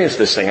experience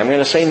this thing. I'm going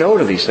to say no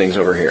to these things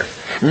over here.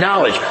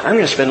 Knowledge. I'm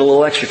going to spend a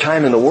little extra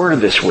time in the Word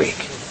this week.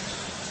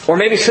 Or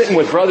maybe sitting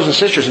with brothers and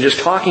sisters and just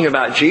talking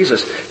about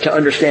Jesus to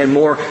understand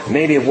more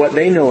maybe of what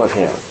they know of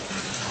Him.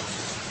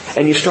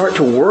 And you start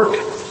to work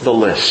the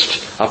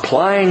list,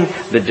 applying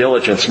the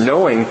diligence,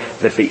 knowing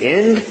that the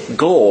end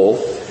goal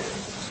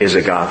is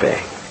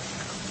agape.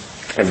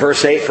 And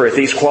verse 8, for if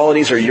these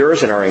qualities are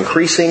yours and are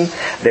increasing,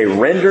 they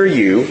render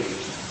you,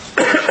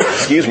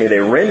 they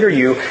render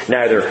you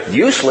neither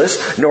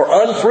useless nor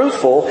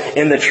unfruitful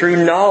in the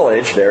true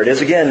knowledge, there it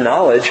is again,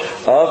 knowledge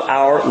of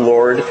our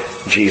Lord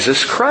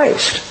Jesus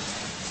Christ.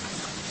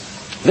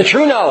 The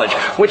true knowledge,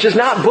 which is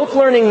not book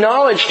learning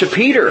knowledge to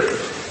Peter.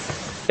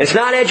 It's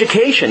not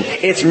education.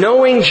 It's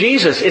knowing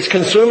Jesus. It's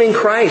consuming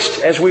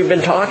Christ, as we've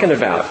been talking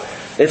about.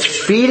 It's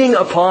feeding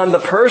upon the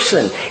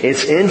person.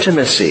 It's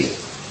intimacy.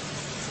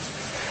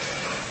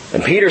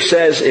 And Peter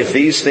says, if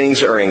these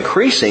things are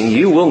increasing,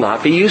 you will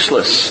not be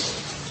useless.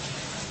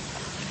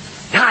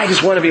 I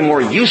just want to be more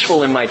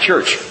useful in my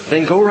church.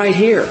 Then go right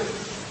here.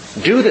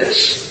 Do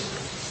this.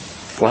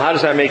 Well, how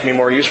does that make me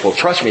more useful?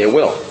 Trust me, it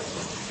will.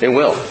 It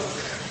will.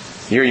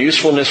 Your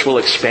usefulness will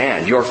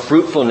expand. Your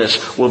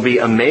fruitfulness will be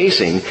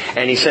amazing.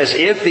 And he says,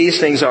 if these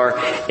things are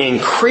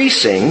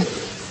increasing,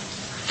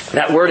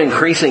 that word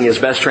increasing is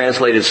best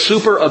translated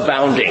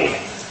superabounding.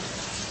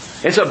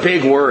 It's a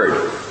big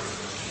word.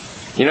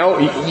 You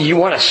know, you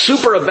want to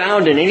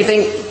superabound in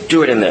anything?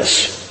 Do it in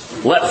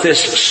this. Let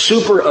this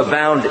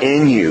superabound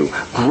in you.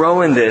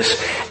 Grow in this.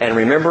 And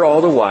remember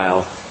all the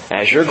while,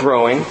 as you're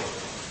growing,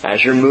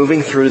 as you're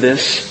moving through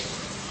this,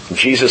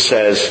 Jesus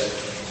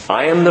says,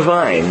 I am the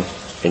vine,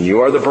 and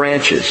you are the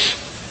branches.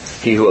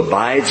 He who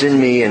abides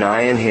in me and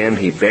I in him,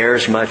 he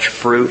bears much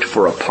fruit.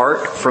 For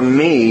apart from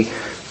me,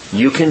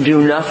 you can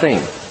do nothing.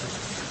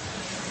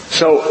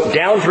 So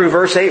down through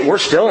verse 8, we're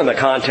still in the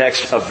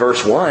context of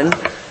verse 1.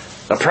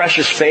 A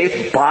precious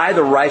faith by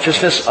the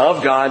righteousness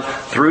of God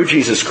through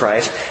Jesus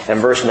Christ. And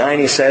verse 9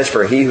 he says,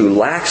 for he who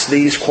lacks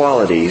these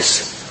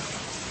qualities,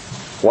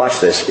 watch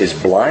this, is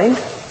blind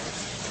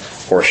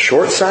or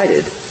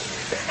short-sighted,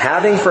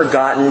 having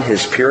forgotten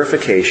his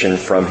purification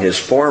from his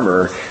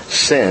former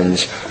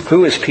sins.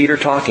 Who is Peter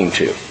talking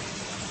to?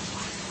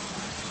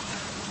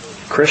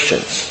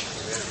 Christians.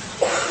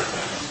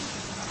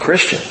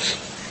 Christians.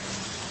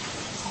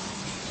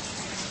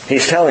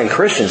 He's telling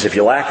Christians, if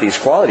you lack these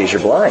qualities,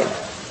 you're blind.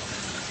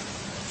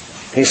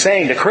 He's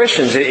saying to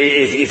Christians,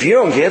 if you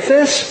don't get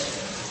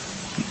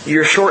this,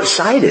 you're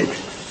short-sighted.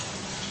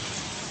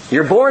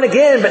 You're born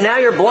again, but now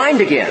you're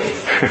blind again.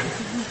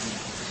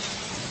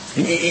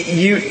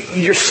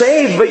 You're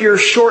saved, but you're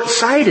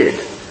short-sighted.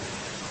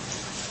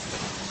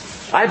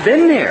 I've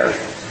been there.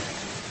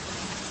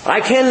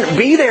 I can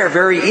be there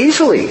very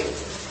easily.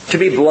 To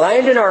be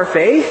blind in our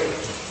faith.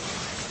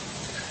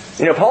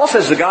 You know, Paul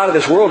says the God of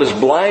this world is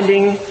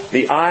blinding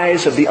the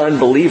eyes of the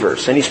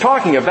unbelievers. And he's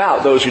talking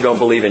about those who don't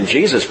believe in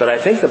Jesus, but I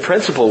think the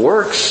principle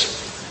works.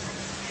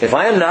 If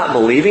I am not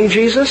believing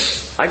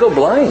Jesus, I go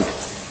blind.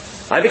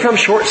 I become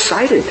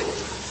short-sighted.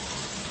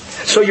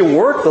 So you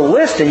work the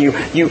list and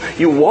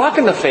you walk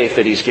in the faith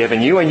that He's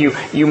given you, and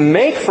you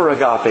make for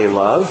agape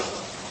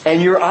love,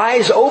 and your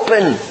eyes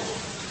open,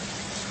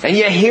 and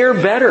you hear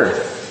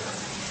better.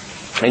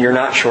 And you're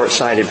not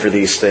short-sighted for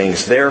these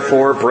things.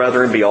 Therefore,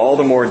 brethren, be all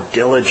the more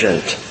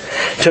diligent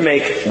to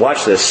make,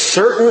 watch this,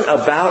 certain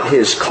about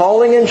His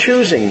calling and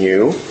choosing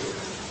you.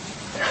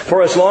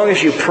 For as long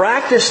as you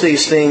practice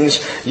these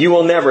things, you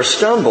will never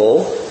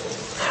stumble.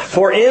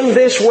 For in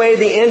this way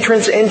the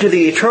entrance into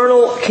the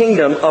eternal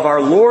kingdom of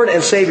our Lord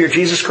and Savior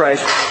Jesus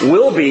Christ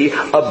will be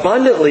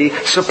abundantly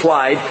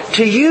supplied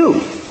to you.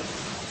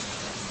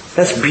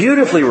 That's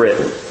beautifully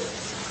written.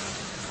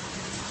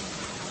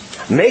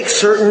 Make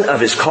certain of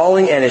His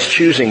calling and His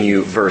choosing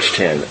you, verse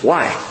 10.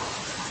 Why?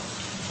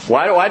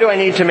 Why do I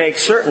need to make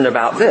certain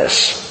about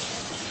this?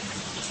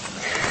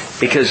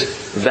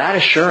 Because that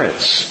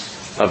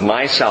assurance of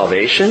my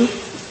salvation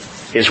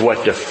is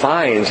what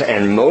defines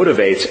and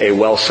motivates a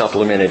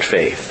well-supplemented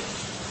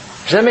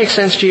faith. Does that make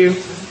sense to you?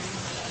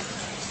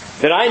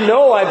 That I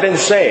know I've been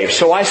saved,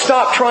 so I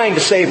stop trying to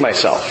save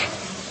myself.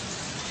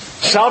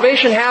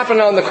 Salvation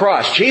happened on the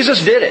cross.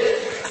 Jesus did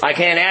it. I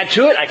can't add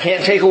to it. I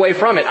can't take away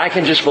from it. I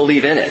can just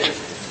believe in it.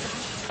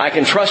 I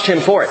can trust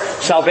Him for it.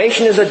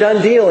 Salvation is a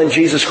done deal in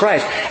Jesus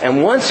Christ.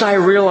 And once I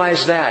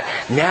realize that,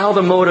 now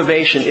the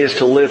motivation is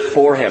to live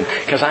for Him,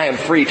 because I am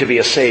free to be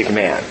a saved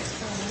man.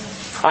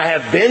 I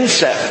have been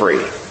set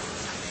free.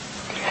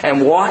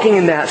 And walking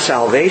in that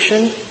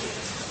salvation,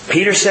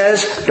 Peter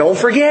says, don't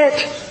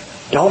forget.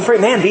 Don't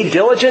forget, man, be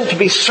diligent to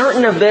be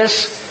certain of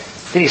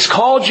this, that He's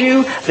called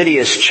you, that He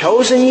has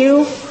chosen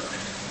you.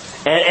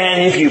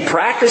 And if you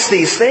practice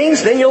these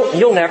things, then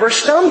you'll never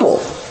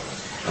stumble.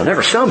 You'll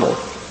never stumble.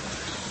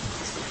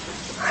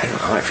 I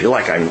don't know, I feel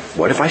like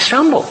what if I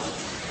stumble?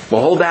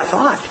 Well, hold that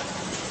thought.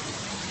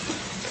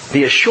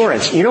 The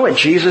assurance. You know what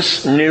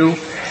Jesus knew?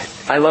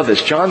 I love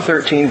this. John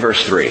 13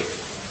 verse 3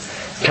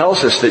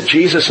 tells us that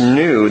Jesus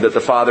knew that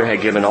the Father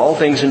had given all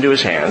things into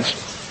His hands.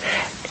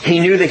 He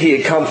knew that He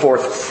had come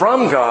forth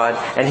from God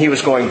and He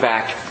was going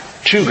back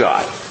to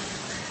God.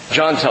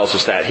 John tells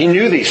us that. He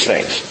knew these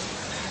things.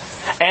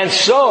 And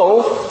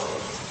so,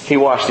 He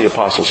washed the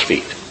apostles'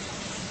 feet.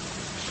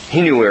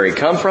 He knew where He'd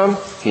come from.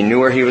 He knew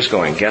where He was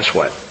going. Guess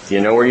what?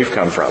 You know where you've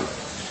come from.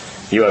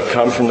 You have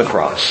come from the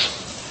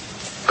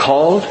cross.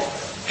 Called,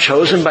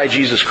 chosen by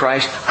Jesus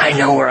Christ. I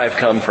know where I've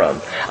come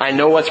from. I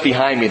know what's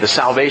behind me, the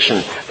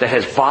salvation that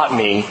has bought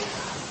me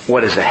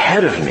what is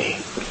ahead of me.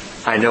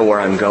 I know where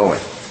I'm going.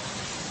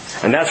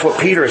 And that's what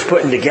Peter is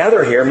putting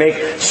together here.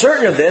 Make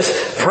certain of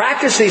this,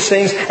 practice these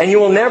things, and you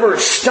will never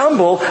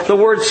stumble. The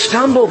word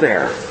stumble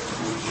there.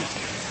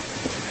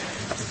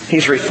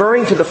 He's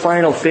referring to the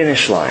final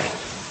finish line.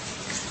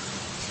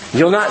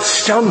 You'll not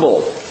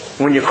stumble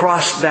when you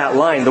cross that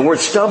line. The word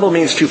stumble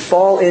means to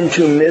fall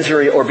into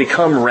misery or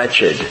become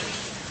wretched.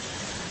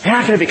 You're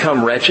not going to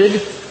become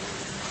wretched.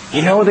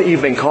 You know that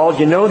you've been called.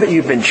 You know that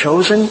you've been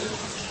chosen.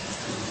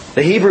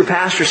 The Hebrew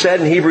pastor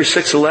said in Hebrews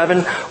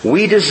 6:11,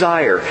 we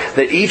desire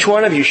that each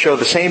one of you show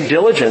the same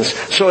diligence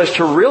so as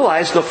to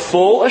realize the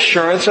full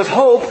assurance of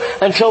hope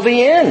until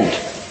the end.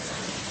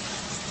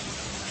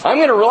 I'm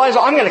going to realize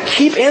I'm going to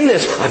keep in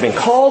this. I've been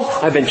called.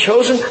 I've been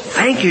chosen.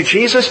 Thank you,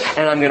 Jesus.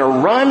 And I'm going to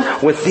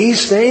run with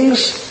these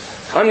things.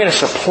 I'm going to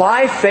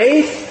supply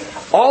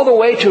faith all the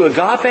way to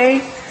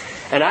agape.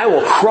 And I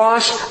will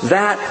cross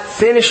that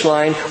finish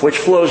line, which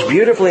flows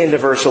beautifully into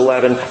verse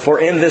 11. For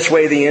in this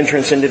way the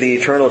entrance into the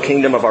eternal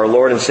kingdom of our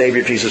Lord and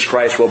Savior Jesus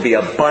Christ will be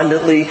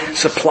abundantly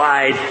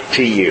supplied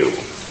to you.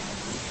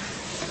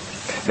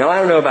 Now I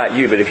don't know about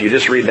you, but if you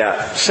just read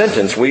that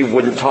sentence, we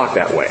wouldn't talk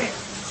that way.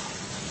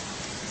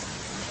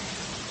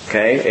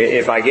 Okay?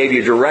 If I gave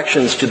you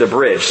directions to the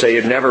bridge, say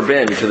you've never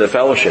been to the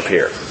fellowship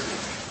here,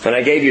 and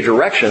I gave you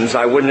directions,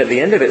 I wouldn't at the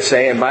end of it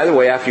say, and by the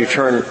way, after you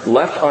turn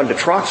left onto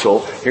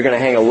Troxel, you're going to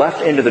hang a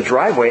left into the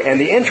driveway,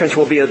 and the entrance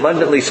will be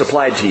abundantly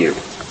supplied to you.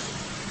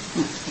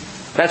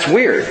 That's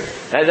weird.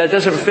 That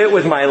doesn't fit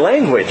with my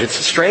language. It's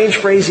a strange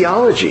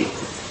phraseology.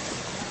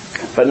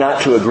 But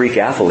not to a Greek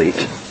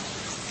athlete.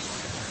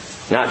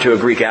 Not to a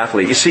Greek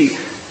athlete. You see,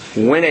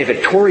 when a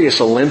victorious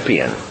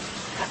Olympian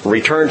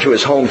returned to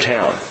his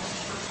hometown,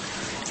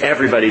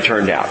 everybody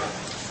turned out.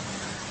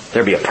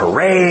 There'd be a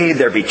parade,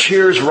 there'd be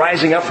cheers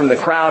rising up from the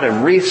crowd,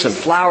 and wreaths and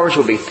flowers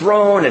would be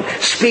thrown, and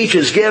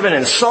speeches given,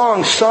 and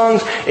songs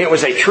sung. It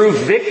was a true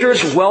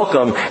victor's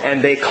welcome,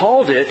 and they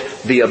called it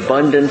the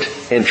abundant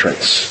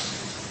entrance.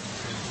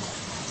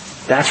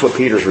 That's what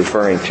Peter's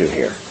referring to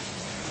here.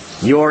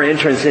 Your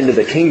entrance into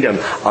the kingdom,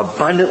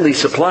 abundantly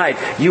supplied.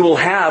 You will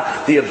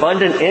have the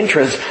abundant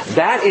entrance.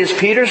 That is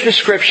Peter's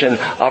description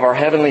of our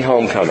heavenly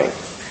homecoming.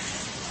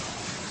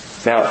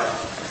 Now,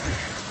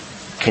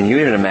 can you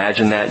even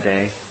imagine that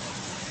day?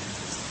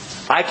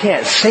 I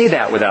can't say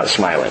that without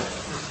smiling.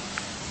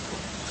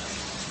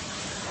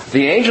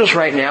 The angels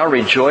right now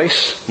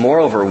rejoice more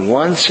over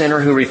one sinner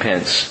who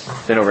repents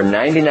than over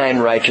 99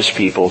 righteous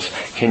people.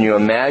 Can you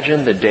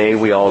imagine the day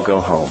we all go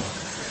home?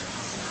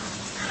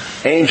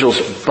 Angels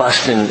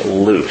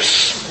busting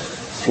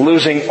loose,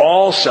 losing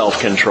all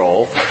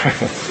self-control,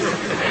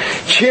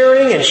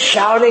 cheering and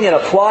shouting and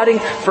applauding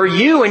for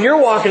you, and you're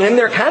walking in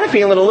there kind of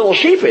feeling a little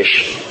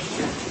sheepish.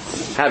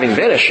 Having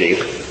been a sheep,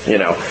 you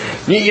know.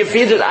 You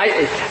feel that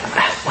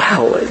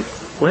wow,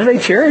 what are they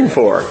cheering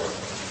for?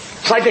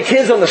 It's like the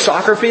kids on the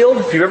soccer field.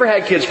 If you've ever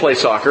had kids play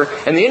soccer,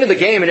 and the end of the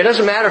game, and it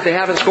doesn't matter if they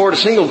haven't scored a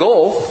single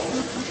goal,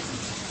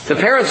 the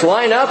parents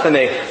line up and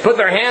they put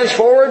their hands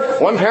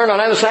forward, one parent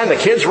on either side, and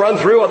the kids run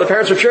through while the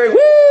parents are cheering,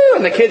 woo!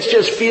 And the kids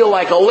just feel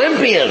like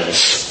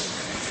Olympians.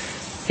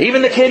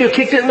 Even the kid who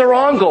kicked it in the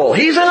wrong goal,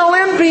 he's an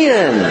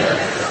Olympian.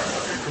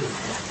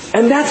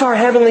 And that's our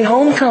heavenly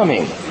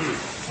homecoming,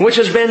 which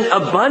has been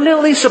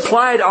abundantly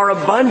supplied. Our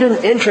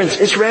abundant entrance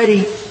is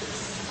ready.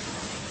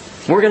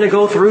 We're going to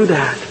go through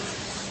that.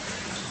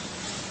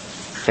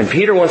 And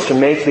Peter wants to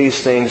make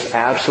these things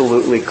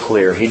absolutely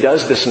clear. He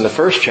does this in the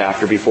first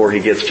chapter before he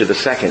gets to the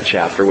second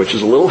chapter, which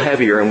is a little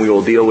heavier and we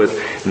will deal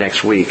with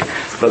next week.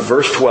 But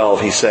verse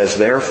 12, he says,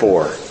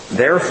 Therefore,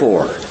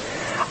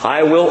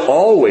 I will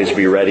always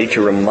be ready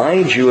to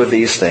remind you of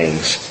these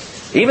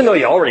things, even though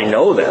you already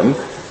know them,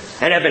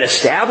 and have been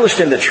established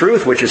in the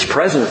truth which is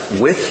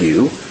present with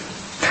you.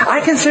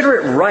 I consider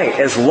it right,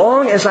 as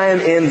long as I am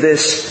in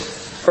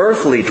this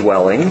earthly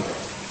dwelling,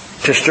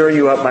 to stir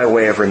you up by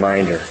way of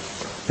reminder,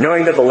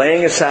 knowing that the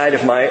laying aside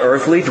of my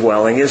earthly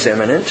dwelling is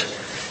imminent,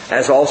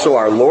 as also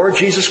our Lord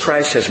Jesus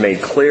Christ has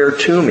made clear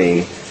to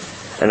me,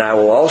 and I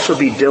will also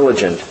be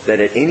diligent that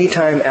at any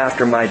time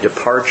after my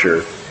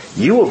departure,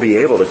 you will be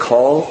able to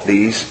call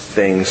these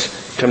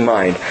things to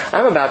mind.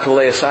 I'm about to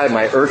lay aside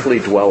my earthly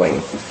dwelling,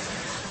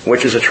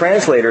 which is a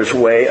translator's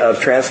way of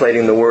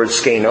translating the word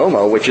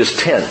skenoma, which is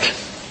tent.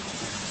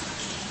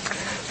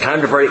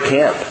 Time to break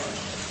camp.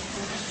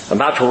 I'm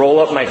about to roll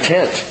up my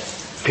tent.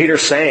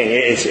 Peter's saying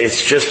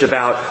it's just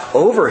about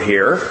over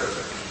here.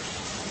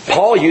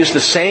 Paul used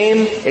the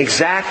same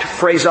exact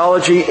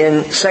phraseology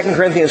in 2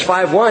 Corinthians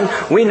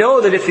 5:1. We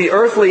know that if the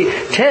earthly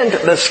tent,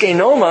 the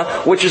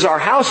skenoma, which is our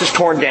house, is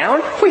torn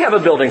down, we have a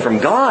building from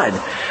God.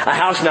 A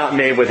house not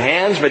made with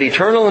hands, but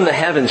eternal in the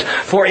heavens.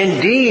 For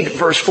indeed,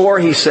 verse 4,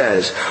 he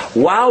says,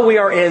 while we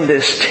are in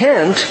this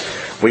tent,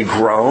 we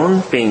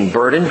groan, being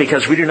burdened,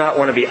 because we do not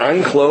want to be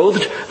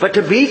unclothed, but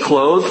to be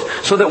clothed,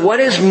 so that what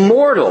is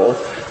mortal,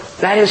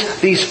 that is,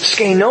 these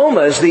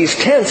skenomas, these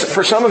tents,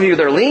 for some of you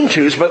they're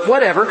lean-tos, but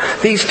whatever,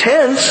 these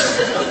tents,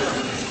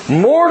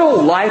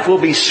 mortal life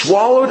will be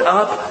swallowed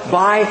up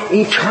by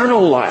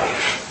eternal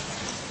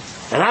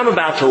life. And I'm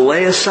about to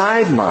lay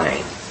aside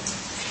mine.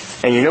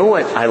 And you know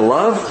what I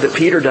love that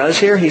Peter does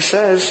here? He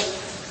says,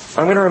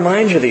 I'm going to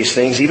remind you of these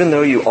things even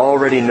though you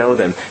already know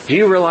them. Do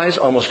you realize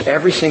almost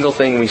every single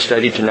thing we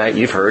studied tonight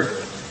you've heard?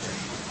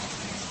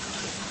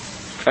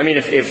 I mean,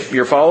 if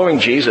you're following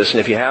Jesus, and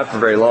if you have for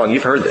very long,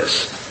 you've heard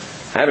this.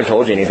 I haven't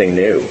told you anything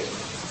new.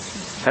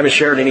 I haven't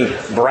shared any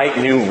bright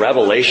new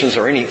revelations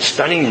or any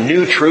stunning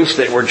new truths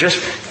that were just,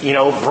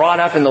 brought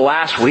up in the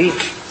last week.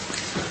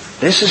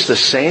 This is the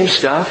same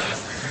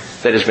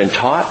stuff that has been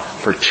taught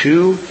for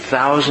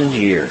 2,000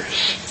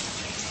 years.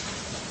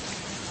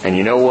 And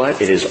you know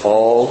what? It is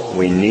all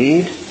we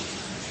need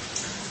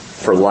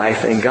for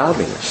life and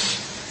godliness.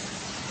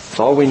 It's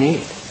all we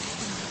need.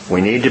 We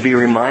need to be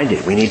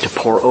reminded. We need to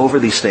pore over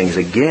these things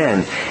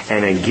again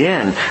and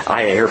again.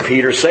 I hear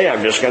Peter say,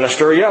 I'm just going to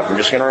stir you up. I'm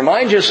just going to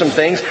remind you of some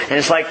things. And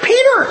it's like,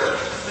 Peter!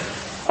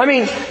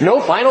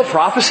 No final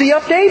prophecy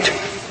update?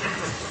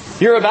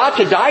 You're about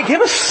to die? Give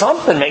us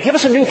something, man. Give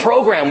us a new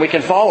program we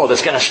can follow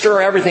that's going to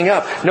stir everything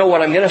up. No,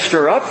 what I'm going to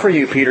stir up for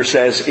you, Peter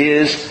says,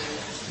 is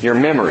your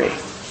memory.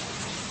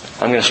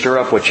 I'm going to stir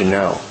up what you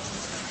know.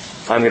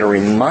 I'm going to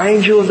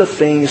remind you of the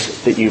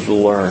things that you've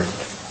learned.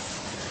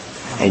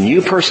 And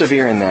you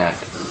persevere in that.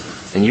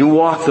 And you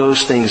walk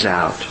those things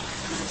out.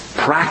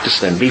 Practice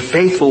them. Be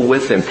faithful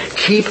with them.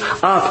 Keep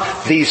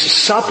up these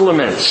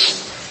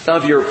supplements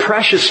of your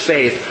precious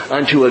faith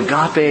unto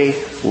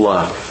agape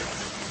love.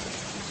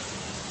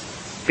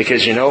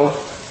 Because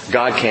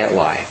God can't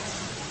lie.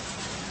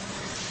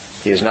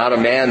 He is not a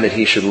man that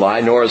he should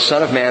lie, nor a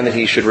son of man that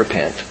he should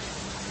repent.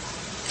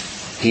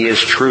 He is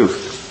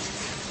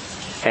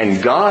truth.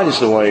 And God is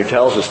the one who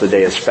tells us the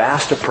day is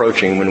fast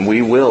approaching when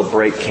we will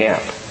break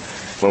camp.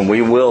 When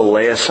we will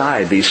lay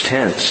aside these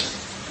tents.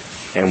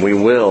 And we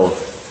will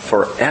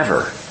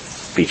forever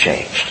be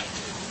changed.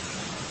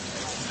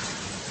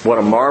 What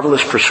a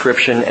marvelous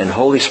prescription. And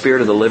Holy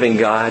Spirit of the living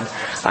God,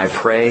 I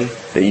pray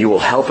that you will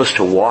help us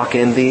to walk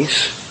in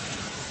these.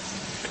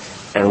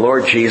 And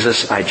Lord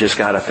Jesus, I just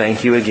got to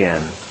thank you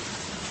again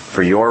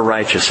for your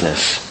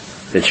righteousness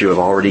that you have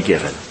already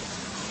given.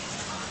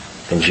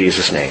 In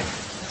Jesus' name,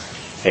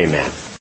 amen.